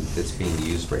engine that's being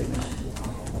used right now.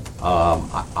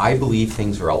 I believe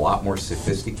things are a lot more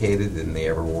sophisticated than they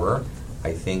ever were.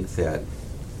 I think that,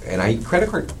 credit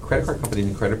card companies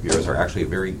and credit bureaus are actually a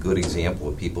very good example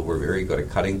of people who are very good at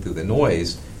cutting through the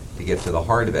noise to get to the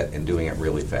heart of it and doing it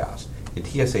really fast. And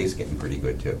TSA is getting pretty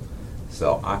good too.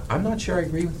 So I'm not sure I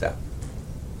agree with that.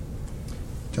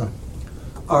 John?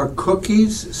 Are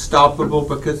cookies stoppable?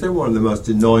 Because they're one of the most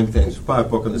annoying things. You buy a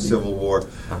book on the Civil War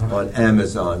on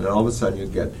Amazon, and all of a sudden you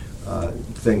get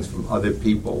things from other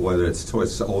people, whether it's toy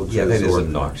soldiers. Yeah, that is or,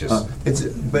 obnoxious.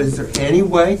 But is there any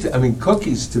way to? I mean,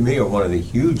 cookies to me are one of the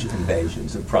huge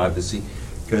invasions of privacy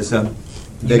because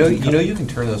you can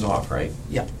turn those off, right?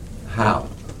 Yeah. How?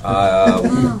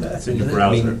 That's in your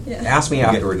browser. Ask me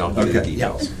afterward, and I'll give you the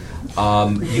details.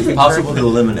 You can possible to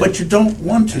eliminate. But you don't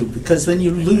want to, because then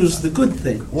you lose the good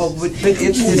thing. Well, but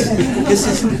this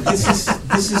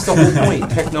is the whole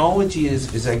point. Technology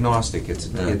is agnostic. It's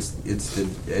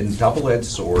a double-edged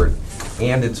sword,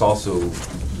 and it's also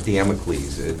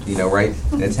Damocles. Right?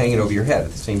 And it's hanging over your head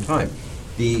at the same time.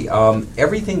 The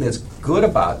everything that's good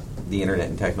about the internet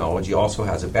and technology also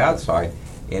has a bad side,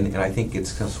 and I think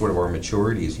it's sort of our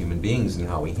maturity as human beings and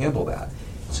how we handle that.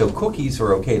 So cookies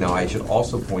are okay. Now, I should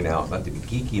also point out, not to be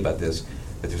geeky about this,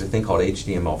 but there's a thing called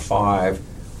HTML5,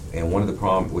 and one of the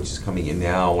problems, which is coming in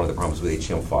now, one of the problems with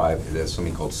HTML5 is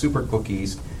something called super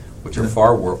cookies, which are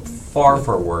far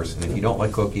worse. And if you don't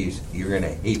like cookies, you're going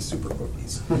to hate super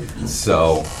cookies.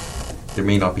 So there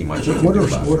may not be much. What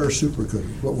are super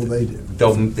cookies? What will they do?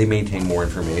 They maintain more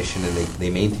information, and they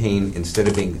maintain, instead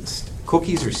of being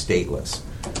cookies are stateless,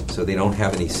 so they don't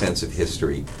have any sense of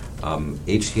history.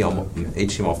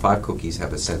 HTML5 cookies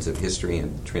have a sense of history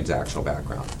and transactional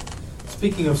background.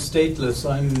 Speaking of stateless,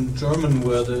 I'm in German,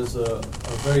 where there's a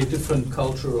very different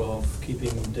culture of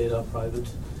keeping data private.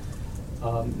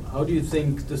 How do you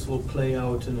think this will play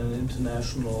out in an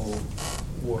international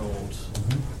world?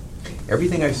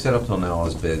 Everything I've said up till now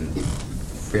has been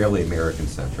fairly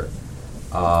American-centric.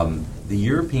 The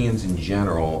Europeans in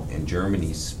general, and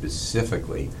Germany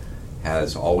specifically,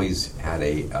 has always had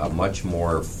a much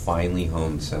more finely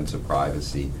honed sense of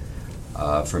privacy.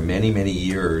 For many, many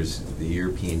years, the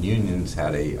European Union's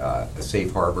had a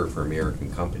safe harbor for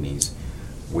American companies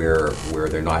where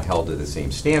they're not held to the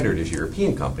same standard as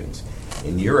European companies.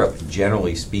 In Europe,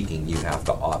 generally speaking, you have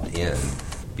to opt in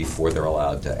before they're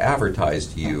allowed to advertise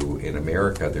to you. In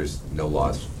America, there's no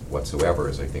laws whatsoever,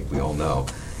 as I think we all know.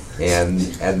 And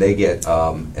they get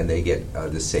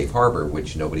this safe harbor,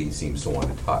 which nobody seems to want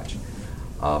to touch.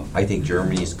 I think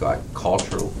Germany's got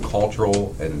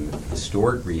cultural and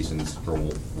historic reasons for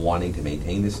wanting to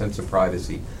maintain this sense of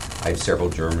privacy. I have several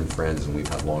German friends, and we've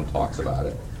had long talks about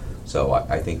it. So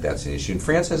I think that's an issue. And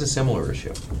France has a similar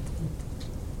issue.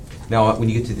 Now, when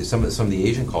you get to some of the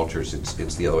Asian cultures, it's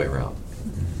the other way around.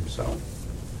 So,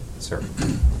 sir.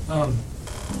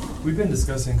 We've been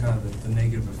discussing kind of the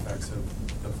negative effects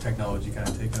of technology kind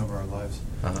of taking over our lives.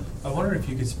 Uh-huh. I wonder if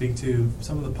you could speak to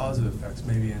some of the positive effects,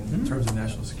 maybe in terms of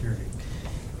national security.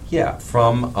 Yeah,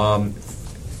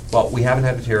 well, we haven't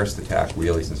had a terrorist attack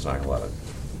really since 9/11.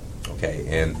 Okay,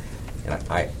 and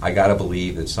I got to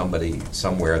believe that somebody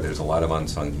somewhere, there's a lot of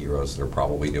unsung heroes that are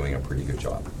probably doing a pretty good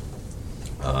job.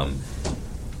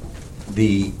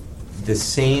 The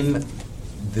same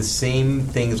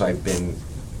things I've been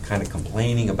kind of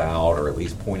complaining about, or at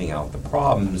least pointing out the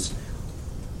problems,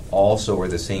 also are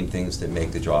the same things that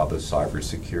make the job of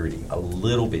cybersecurity a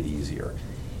little bit easier.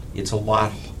 It's a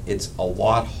lot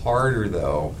harder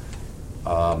though,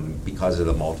 because of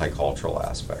the multicultural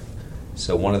aspect.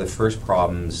 So one of the first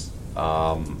problems,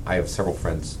 I have several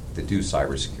friends that do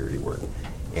cybersecurity work,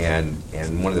 and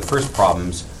one of the first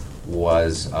problems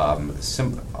was,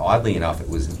 oddly enough, it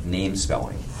was name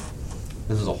spelling.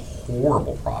 This is a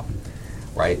horrible problem,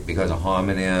 right? Because of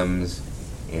homonyms,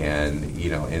 and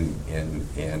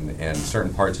and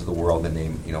certain parts of the world, the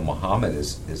name Muhammad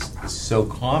is so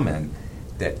common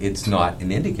that it's not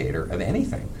an indicator of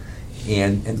anything,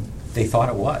 and they thought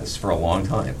it was for a long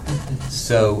time.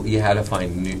 So you had to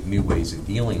find new ways of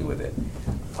dealing with it.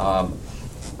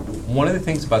 One of the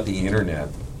things about the internet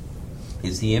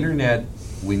is the internet,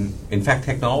 in fact,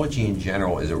 technology in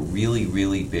general is a really,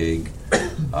 really big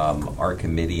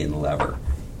Archimedean lever,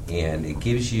 and it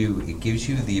gives you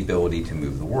the ability to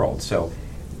move the world. So,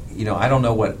 I don't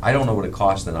know what it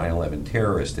cost the 9/11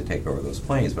 terrorists to take over those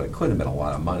planes, but it could have been a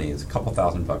lot of money. It's a couple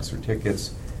 $1,000 for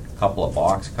tickets, a couple of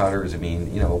box cutters. I mean,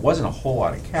 it wasn't a whole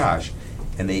lot of cash,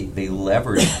 and they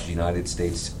leveraged United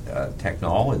States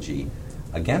technology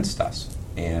against us,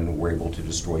 and were able to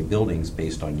destroy buildings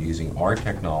based on using our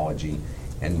technology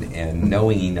and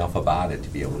knowing enough about it to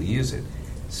be able to use it.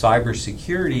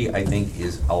 Cybersecurity, I think,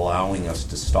 is allowing us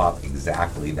to stop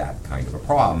exactly that kind of a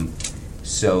problem,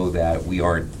 so that we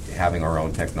aren't having our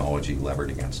own technology levered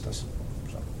against us.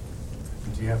 So.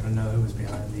 Do you happen to know who was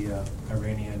behind the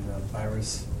Iranian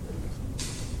virus?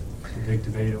 The big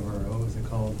debate over, what was it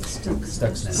called?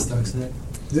 Stuxnet.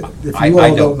 If you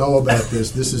all don't know about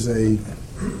this, this is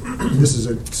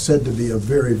said to be a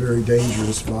very, very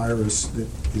dangerous virus that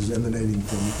is emanating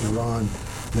from Iran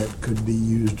that could be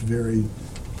used very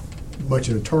much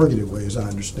in a targeted way, as I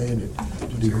understand it,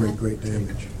 to do great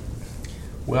damage.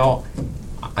 Well,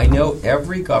 I know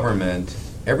every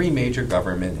major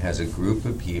government has a group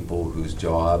of people whose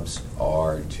jobs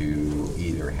are to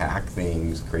either hack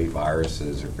things, create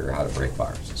viruses, or figure out how to break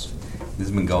viruses. This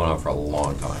has been going on for a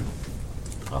long time.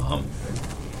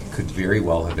 Could very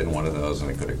well have been one of those, and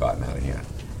it could have gotten out of hand.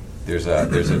 There's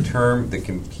a term that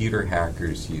computer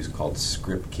hackers use called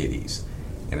script kiddies,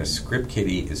 and a script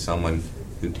kiddie is someone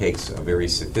who takes a very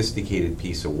sophisticated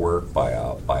piece of work by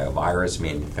a virus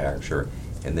manufacturer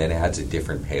and then adds a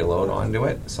different payload onto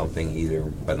it, something either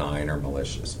benign or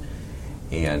malicious.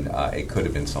 And it could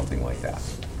have been something like that.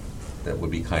 That would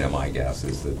be kind of my guess,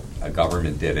 is that a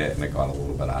government did it and it got a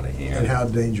little bit out of hand. And how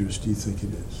dangerous do you think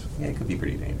it is? Yeah, it could be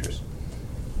pretty dangerous.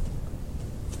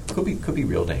 Could be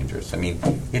real dangerous. I mean,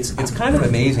 it's kind of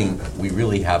amazing we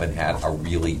really haven't had a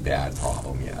really bad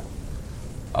problem yet.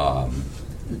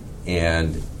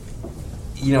 And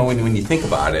when you think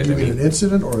about it, You mean an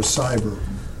incident or a cyber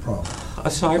problem? A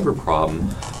cyber problem.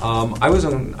 I was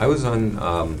on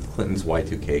Clinton's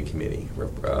Y2K committee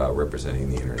representing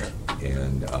the internet,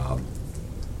 and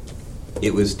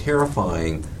it was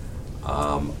terrifying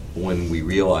when we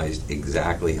realized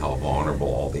exactly how vulnerable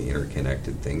all the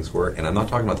interconnected things were. And I'm not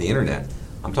talking about the internet.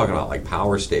 I'm talking about like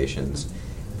power stations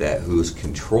whose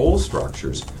control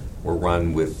structures were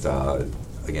run with,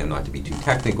 again, not to be too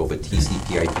technical, but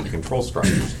TCP/IP control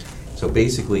structures. So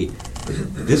basically,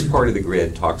 this part of the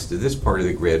grid talks to this part of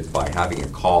the grid by having a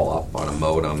call up on a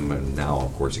modem, and now,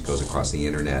 of course, it goes across the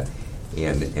internet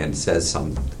and says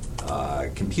some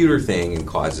computer thing and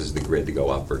causes the grid to go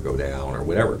up or go down or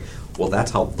whatever. Well,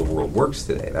 that's how the world works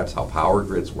today. That's how power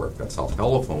grids work. That's how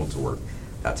telephones work.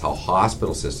 That's how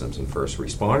hospital systems and first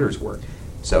responders work.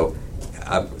 So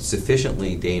a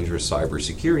sufficiently dangerous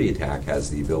cybersecurity attack has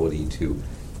the ability to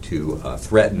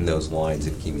threaten those lines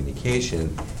of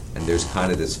communication, and there's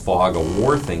kind of this fog of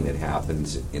war thing that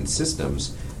happens in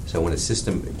systems. So when a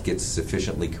system gets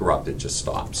sufficiently corrupt, it just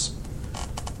stops.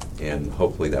 And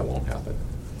hopefully that won't happen.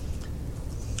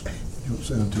 You don't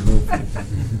sound too hopeful.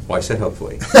 Well, I said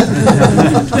hopefully.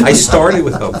 I started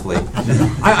with hopefully.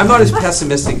 I'm not as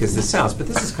pessimistic as this sounds, but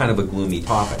this is kind of a gloomy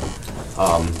topic.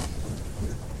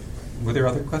 Were there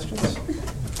other questions?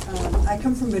 I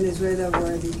come from Venezuela,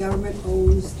 where the government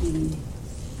owns the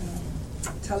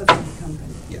telephone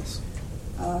company. Yes.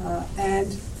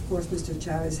 And course, Mr.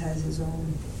 Chavez has his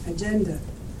own agenda.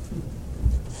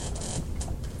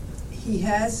 He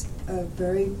has a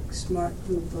very smart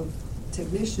group of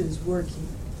technicians working.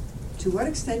 To what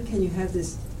extent can you have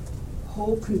this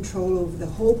whole control over the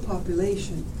whole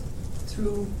population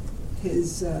through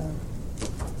his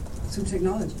through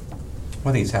technology?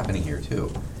 One thing that's happening here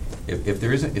too. If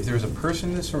there is a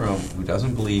person in this room who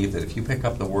doesn't believe that if you pick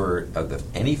up the word of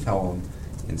any felon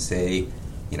and say,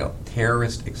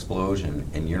 terrorist explosion,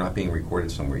 and you're not being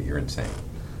recorded somewhere, you're insane.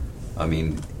 I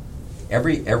mean,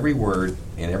 every word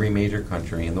in every major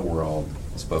country in the world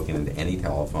is spoken into any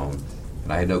telephone,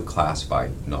 and I had no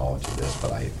classified knowledge of this,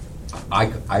 but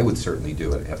I would certainly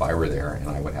do it if I were there, and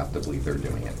I would have to believe they're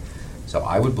doing it. So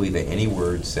I would believe that any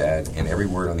word said and every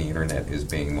word on the internet is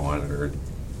being monitored,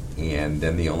 and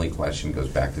then the only question goes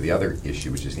back to the other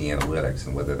issue, which is the analytics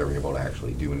and whether they're able to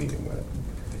actually do anything with it.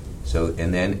 So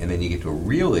and then you get to a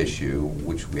real issue,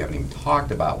 which we haven't even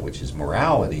talked about, which is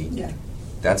morality. Yeah.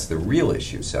 That's the real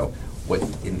issue. So what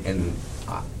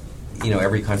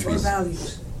every country's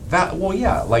values. Well,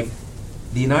 yeah, like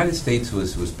the United States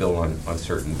was built on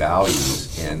certain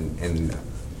values, and in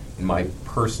my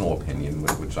personal opinion,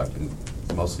 which I've been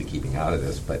mostly keeping out of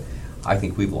this, but I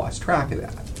think we've lost track of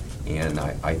that. And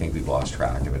I think we've lost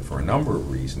track of it for a number of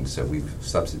reasons. So we've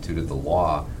substituted the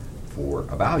law for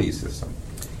a value system.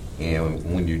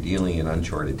 And when you're dealing in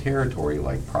uncharted territory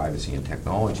like privacy and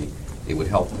technology, it would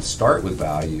help to start with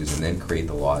values and then create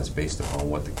the laws based upon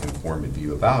what the conformant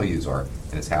view of values are.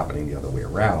 And it's happening the other way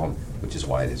around, which is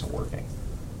why it isn't working.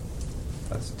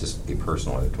 That's just a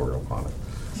personal editorial comment.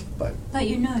 But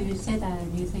you say that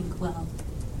and you think, well,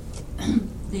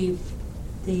 the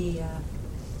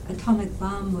atomic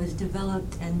bomb was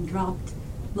developed and dropped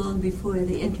long before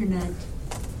the internet,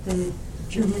 the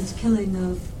Germans' killing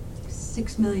of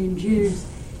 6 million Jews.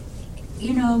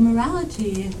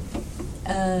 Morality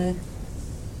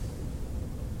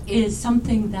is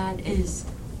something that is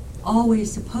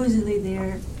always supposedly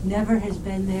there, never has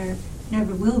been there,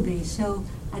 never will be. So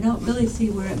I don't really see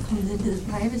where it comes into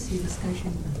the privacy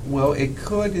discussion. Well, it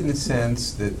could in the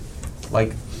sense that,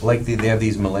 like they have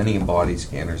these Millennium Body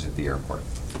scanners at the airport,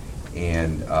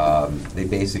 and they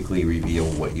basically reveal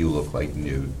what you look like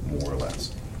nude, more or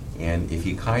less. And if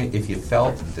you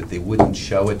felt that they wouldn't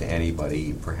show it to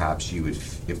anybody, perhaps you would,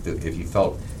 if you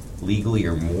felt legally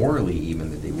or morally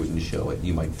even that they wouldn't show it,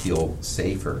 you might feel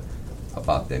safer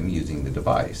about them using the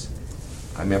device.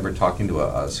 I remember talking to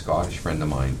a Scottish friend of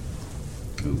mine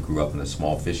who grew up in a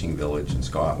small fishing village in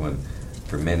Scotland.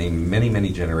 For many, many,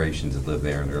 many generations had lived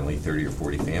there, and there are only 30 or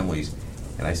 40 families.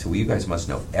 And I said, well, you guys must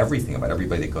know everything about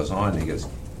everybody that goes on. And he goes,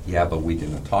 yeah, but we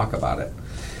didn't talk about it.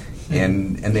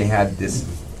 And they had this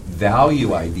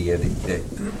value idea that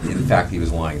in fact, he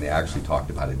was lying. They actually talked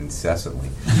about it incessantly.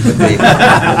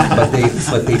 But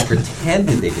they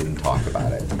pretended they didn't talk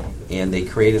about it. And they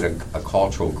created a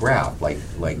cultural graph, like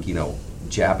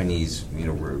Japanese,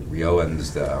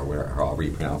 Ryoans, however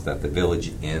you pronounce that, the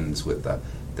village ends with the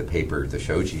paper, the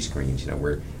shoji screens,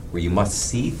 where you must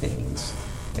see things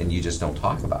and you just don't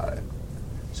talk about it.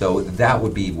 So that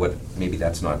would be maybe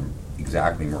that's not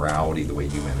exactly morality the way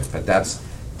you meant it, but that's,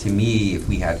 to me, if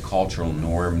we had cultural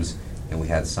norms and we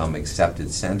had some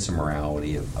accepted sense of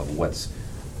morality of what's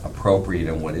appropriate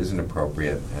and what isn't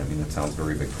appropriate, I mean, that sounds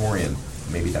very Victorian,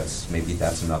 maybe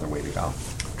that's another way to go.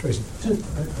 Tracy.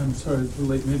 I'm sorry, it's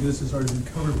late. Maybe this has already been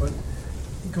covered, but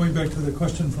going back to the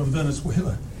question from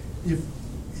Venezuela, if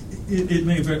it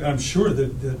may be, I'm sure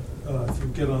that if you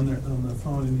get on the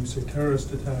phone and you say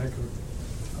terrorist attack or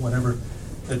whatever,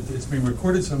 that it's being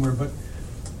recorded somewhere. But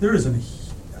there isn't.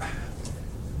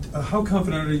 How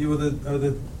confident are you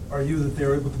that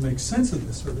they're able to make sense of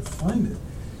this or to find it?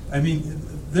 I mean,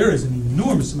 there is an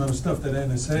enormous amount of stuff that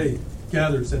NSA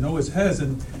gathers and always has,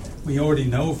 and we already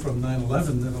know from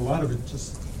 9/11 that a lot of it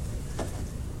just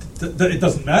that it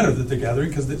doesn't matter that they're gathering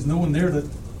because there's no one there to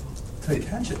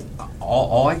catch it.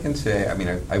 All I can say, I mean,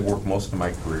 I worked most of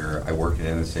my career. I worked at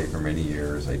NSA for many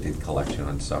years. I did collection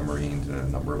on submarines and a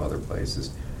number of other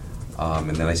places,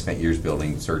 and then I spent years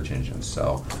building search engines.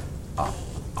 So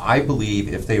I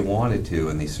believe if they wanted to,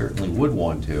 and they certainly would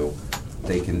want to,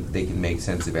 they can make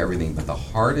sense of everything. But the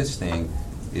hardest thing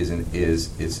is an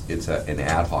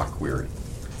ad hoc query.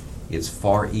 It's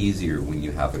far easier when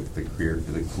you have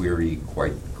the query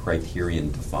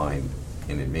criterion defined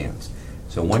in advance.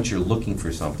 So once you're looking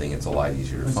for something, it's a lot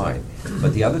easier to find.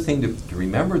 But the other thing to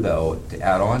remember, though, to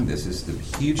add on this, is the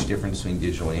huge difference between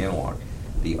digital and analog.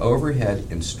 The overhead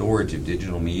and storage of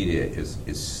digital media is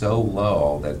so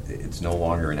low that it's no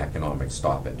longer an economic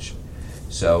stoppage.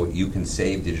 So you can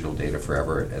save digital data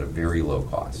forever at a very low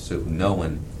cost. So no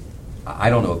one I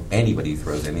don't know if anybody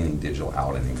throws anything digital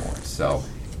out anymore. So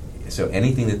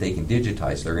anything that they can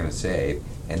digitize, they're going to save,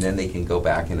 and then they can go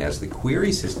back, and as the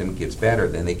query system gets better,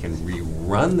 then they can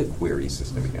rerun the query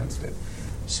system against it.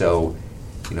 So,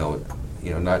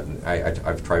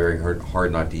 I've tried very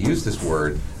hard not to use this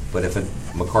word, but if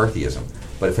McCarthyism.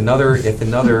 But if another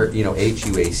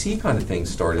HUAC kind of thing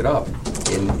started up,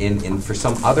 in for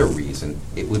some other reason,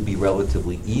 it would be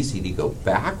relatively easy to go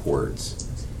backwards.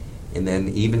 And then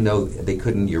even though they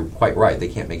couldn't, you're quite right, they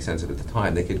can't make sense of it at the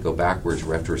time, they could go backwards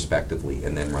retrospectively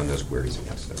and then run those queries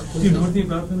against them. Do you know anything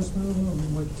about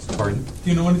Venezuela? Pardon? Do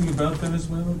you know anything about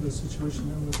Venezuela, the situation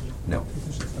there with the No.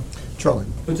 Charlie.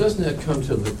 But doesn't that come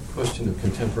to the question of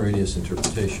contemporaneous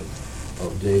interpretation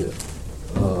of data?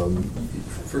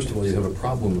 First of all, you have a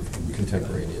problem with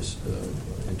contemporaneous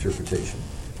interpretation.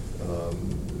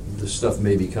 This stuff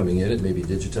may be coming in, it may be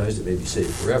digitized, it may be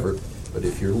saved forever, but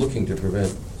if you're looking to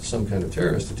prevent some kind of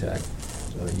terrorist attack,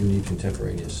 you need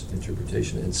contemporaneous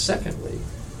interpretation. And secondly,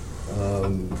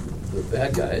 the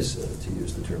bad guys, to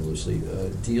use the term loosely,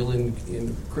 deal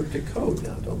in cryptic code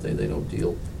now, don't they? They don't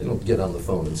get on the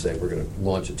phone and say, we're going to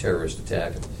launch a terrorist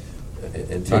attack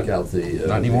and take out the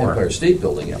Empire State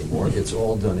Building anymore. It's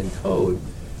all done in code,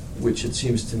 which it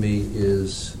seems to me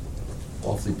is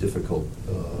awfully difficult,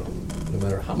 no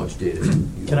matter how much data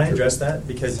you Can I address that?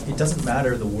 Because it doesn't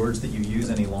matter the words that you use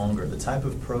any longer. The type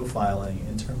of profiling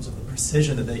in terms of the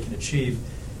precision that they can achieve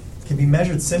can be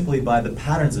measured simply by the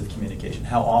patterns of communication,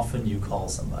 how often you call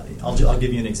somebody. I'll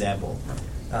give you an example.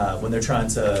 When they're trying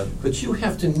to... But you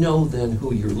have to know then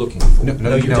who you're looking for.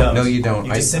 No, you don't. No, you don't.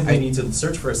 You just simply need to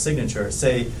search for a signature.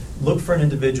 Say, look for an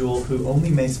individual who only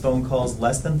makes phone calls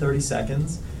less than 30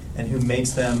 seconds and who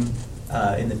makes them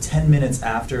in the 10 minutes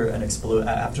after an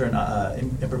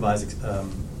improvised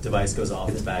device goes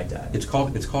off in Baghdad. It's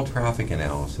called traffic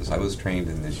analysis. I was trained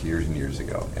in this years and years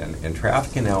ago. And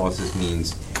traffic analysis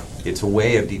means it's a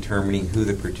way of determining who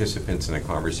the participants in a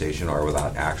conversation are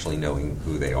without actually knowing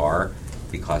who they are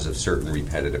because of certain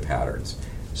repetitive patterns.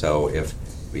 So if,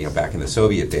 back in the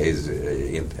Soviet days,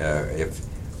 if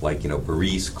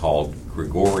Boris called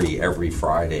Grigory every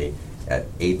Friday at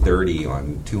 8:30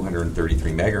 on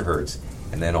 233 megahertz,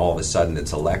 and then all of a sudden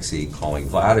it's Alexei calling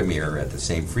Vladimir at the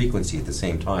same frequency at the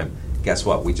same time, guess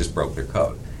what? We just broke their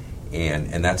code.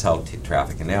 And that's how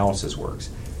traffic analysis works.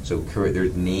 So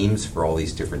there's names for all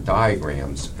these different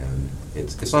diagrams, and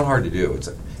it's not hard to do.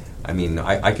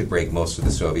 I could break most of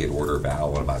the Soviet order of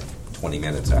battle in about 20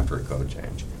 minutes after a code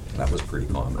change. That was pretty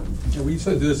common. Yeah, we used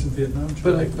to do this in Vietnam.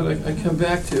 But I come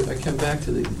back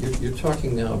to you're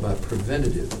talking now about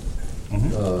preventative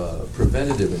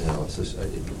analysis.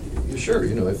 Sure,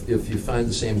 if you find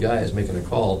the same guy is making a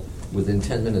call within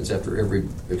 10 minutes after every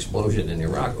explosion in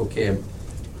Iraq, okay,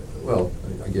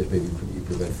 I guess maybe you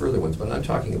prevent further ones, but I'm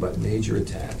talking about major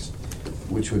attacks,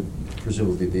 which would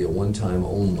presumably be a one-time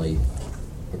only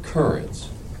occurrence.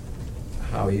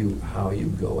 How you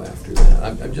go after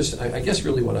that? I guess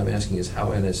really what I'm asking is how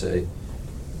NSA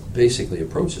basically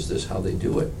approaches this, how they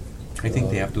do it. I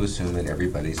think they have to assume that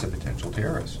everybody's a potential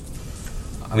terrorist.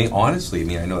 Honestly,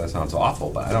 I know that sounds awful,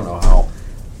 but I don't know how.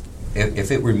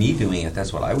 If it were me doing it,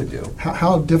 that's what I would do.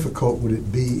 How difficult would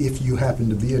it be if you happen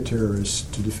to be a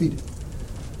terrorist to defeat it?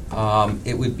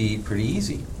 It would be pretty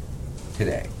easy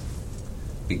today,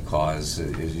 because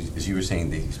as you were saying,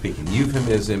 they speak in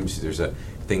euphemisms. There's a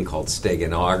thing called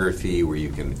steganography where you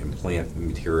can implant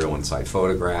material inside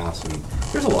photographs, and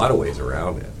there's a lot of ways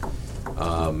around it.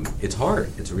 It's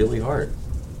hard. It's really hard.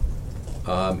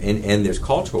 And there's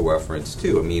cultural reference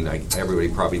too. Everybody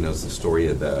probably knows the story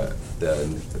of the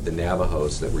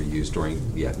Navajos that were used during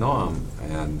Vietnam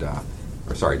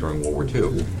during World War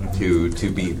II,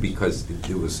 because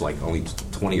it was like only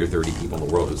 20 or 30 people in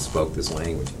the world who spoke this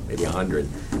language, maybe 100.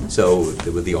 So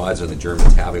the odds on the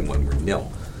Germans having one were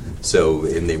nil. So,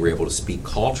 and they were able to speak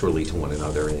culturally to one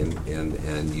another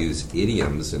and use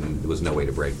idioms, and there was no way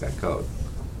to break that code.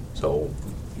 So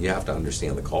you have to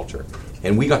understand the culture.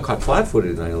 And we got caught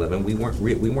flat-footed at 9/11. We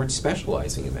weren't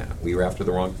specializing in that. We were after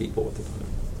the wrong people at the time.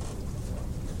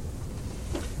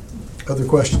 Other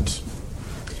questions?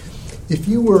 If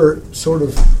you were sort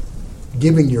of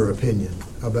giving your opinion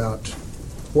about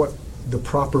what the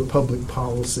proper public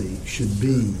policy should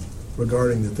be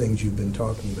regarding the things you've been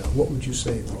talking about, what would you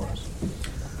say it was?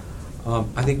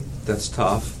 I think that's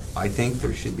tough. I think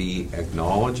there should be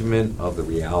acknowledgement of the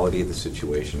reality of the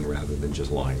situation rather than just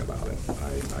lying about it.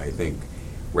 I think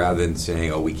rather than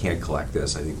saying, we can't collect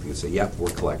this, I think we can say, yep, we're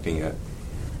collecting it.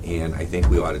 And I think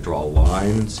we ought to draw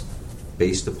lines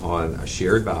based upon a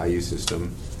shared value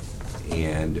system,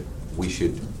 and we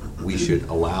should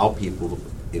allow people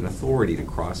in authority to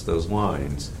cross those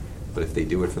lines but if they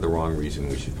do it for the wrong reason,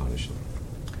 we should punish them.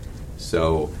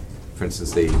 So, for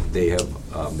instance, they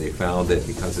found that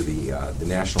because of the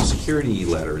national security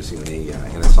letters, the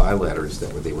NSI letters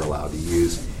that they were allowed to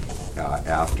use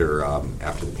after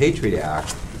the Patriot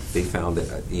Act, they found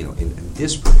that in a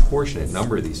disproportionate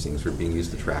number of these things were being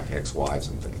used to track ex-wives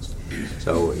and things.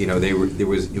 So it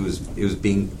was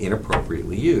being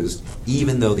inappropriately used,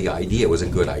 even though the idea was a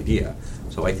good idea.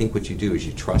 So I think what you do is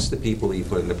you trust the people that you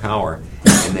put into power,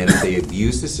 and then if they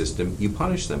abuse the system, you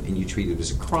punish them and you treat it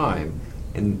as a crime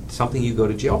and something you go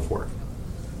to jail for.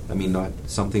 I mean, not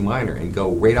something minor, and go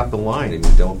right up the line, and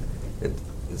you don't.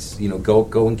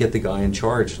 Go and get the guy in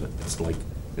charge. It's like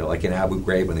like in Abu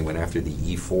Ghraib when they went after the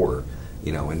E4,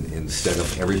 and instead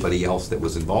of everybody else that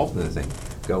was involved in the thing,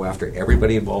 go after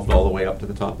everybody involved all the way up to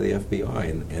the top of the FBI,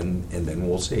 and then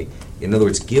we'll see. In other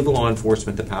words, give law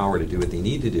enforcement the power to do what they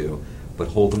need to do, but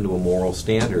hold them to a moral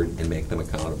standard and make them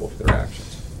accountable for their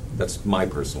actions. That's my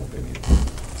personal opinion.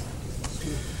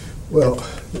 Well,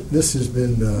 this has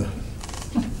been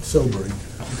sobering.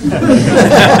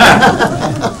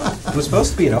 It was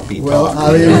supposed to be an upbeat talk.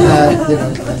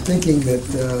 I'm thinking that.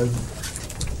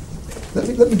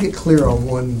 Let me get clear on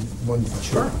one thing.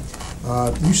 Sure.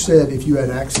 You said if you had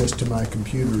access to my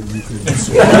computer, you could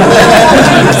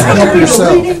help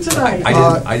yourself.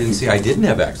 I didn't say I didn't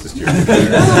have access to your computer.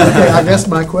 Okay, I guess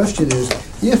my question is,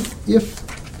 if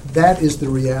that is the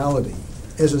reality,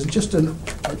 as an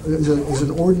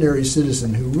ordinary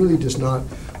citizen who really does not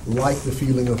like the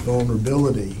feeling of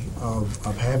vulnerability of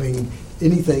having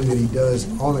anything that he does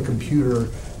on a computer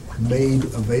made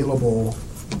available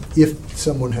if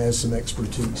someone has some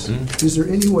expertise. Mm-hmm. Is there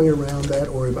any way around that,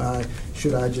 or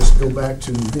should I just go back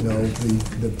to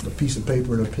the piece of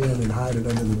paper and a pen and hide it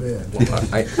under the bed? Well,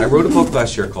 I wrote a book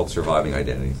last year called Surviving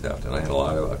Identity Theft, and I had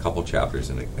a couple chapters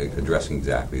in it addressing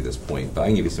exactly this point. But I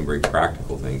can give you some very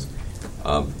practical things.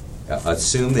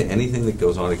 Assume that anything that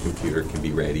goes on a computer can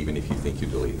be read, even if you think you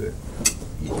deleted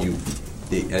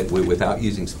it. Without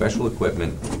using special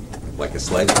equipment like a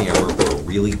sledgehammer or a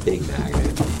really big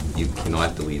magnet, you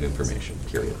cannot delete information,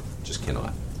 period. Just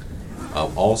cannot.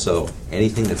 Also,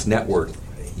 anything that's networked,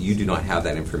 you do not have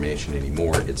that information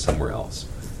anymore. It's somewhere else.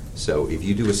 So if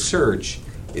you do a search,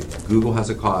 if Google has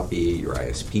a copy, your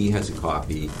ISP has a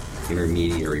copy,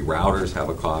 intermediary routers have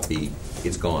a copy,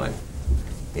 it's gone.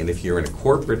 And if you're in a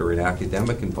corporate or an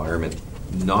academic environment,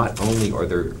 not only are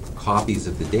there copies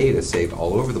of the data saved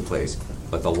all over the place,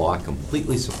 but the law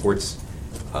completely supports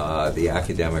the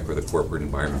academic or the corporate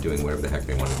environment doing whatever the heck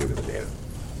they want to do with the data.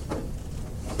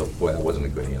 So, boy, that wasn't a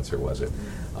good answer, was it?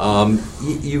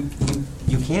 You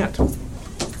can't.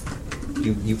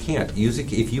 You can't use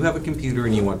it. If you have a computer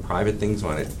and you want private things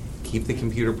on it, keep the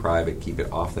computer private, keep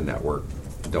it off the network,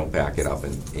 don't back it up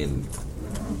in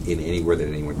anywhere that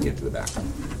anyone can get to the back.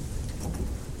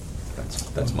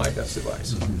 That's my best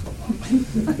advice. I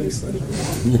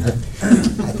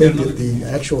think that the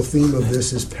actual theme of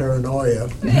this is paranoia.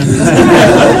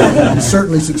 You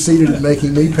certainly succeeded in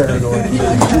making me paranoid.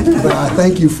 But I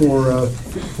thank you for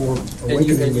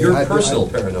awakening me. Your personal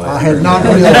paranoia. I had not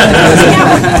realized.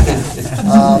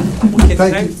 Can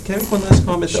I make one last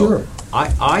comment, though? Sure.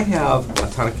 I have a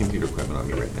ton of computer equipment on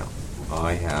me right now.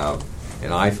 I have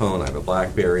an iPhone, I have a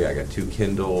BlackBerry, I got 2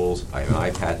 Kindles, I have an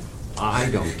iPad. I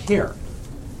don't care.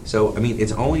 So, I mean,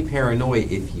 it's only paranoia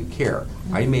if you care.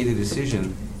 I made a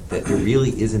decision that there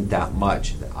really isn't that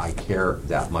much that I care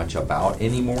that much about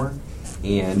anymore.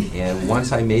 And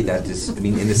once I made that,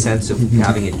 in the sense of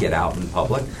having it get out in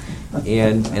public,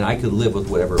 and I could live with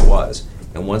whatever it was.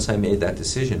 And once I made that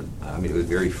decision, it was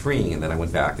very freeing, and then I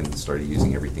went back and started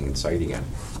using everything in sight again.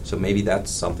 So maybe that's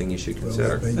something you should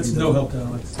consider. That's no help to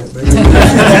Alex.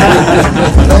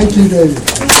 Thank you, David.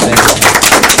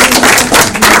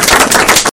 Thank you.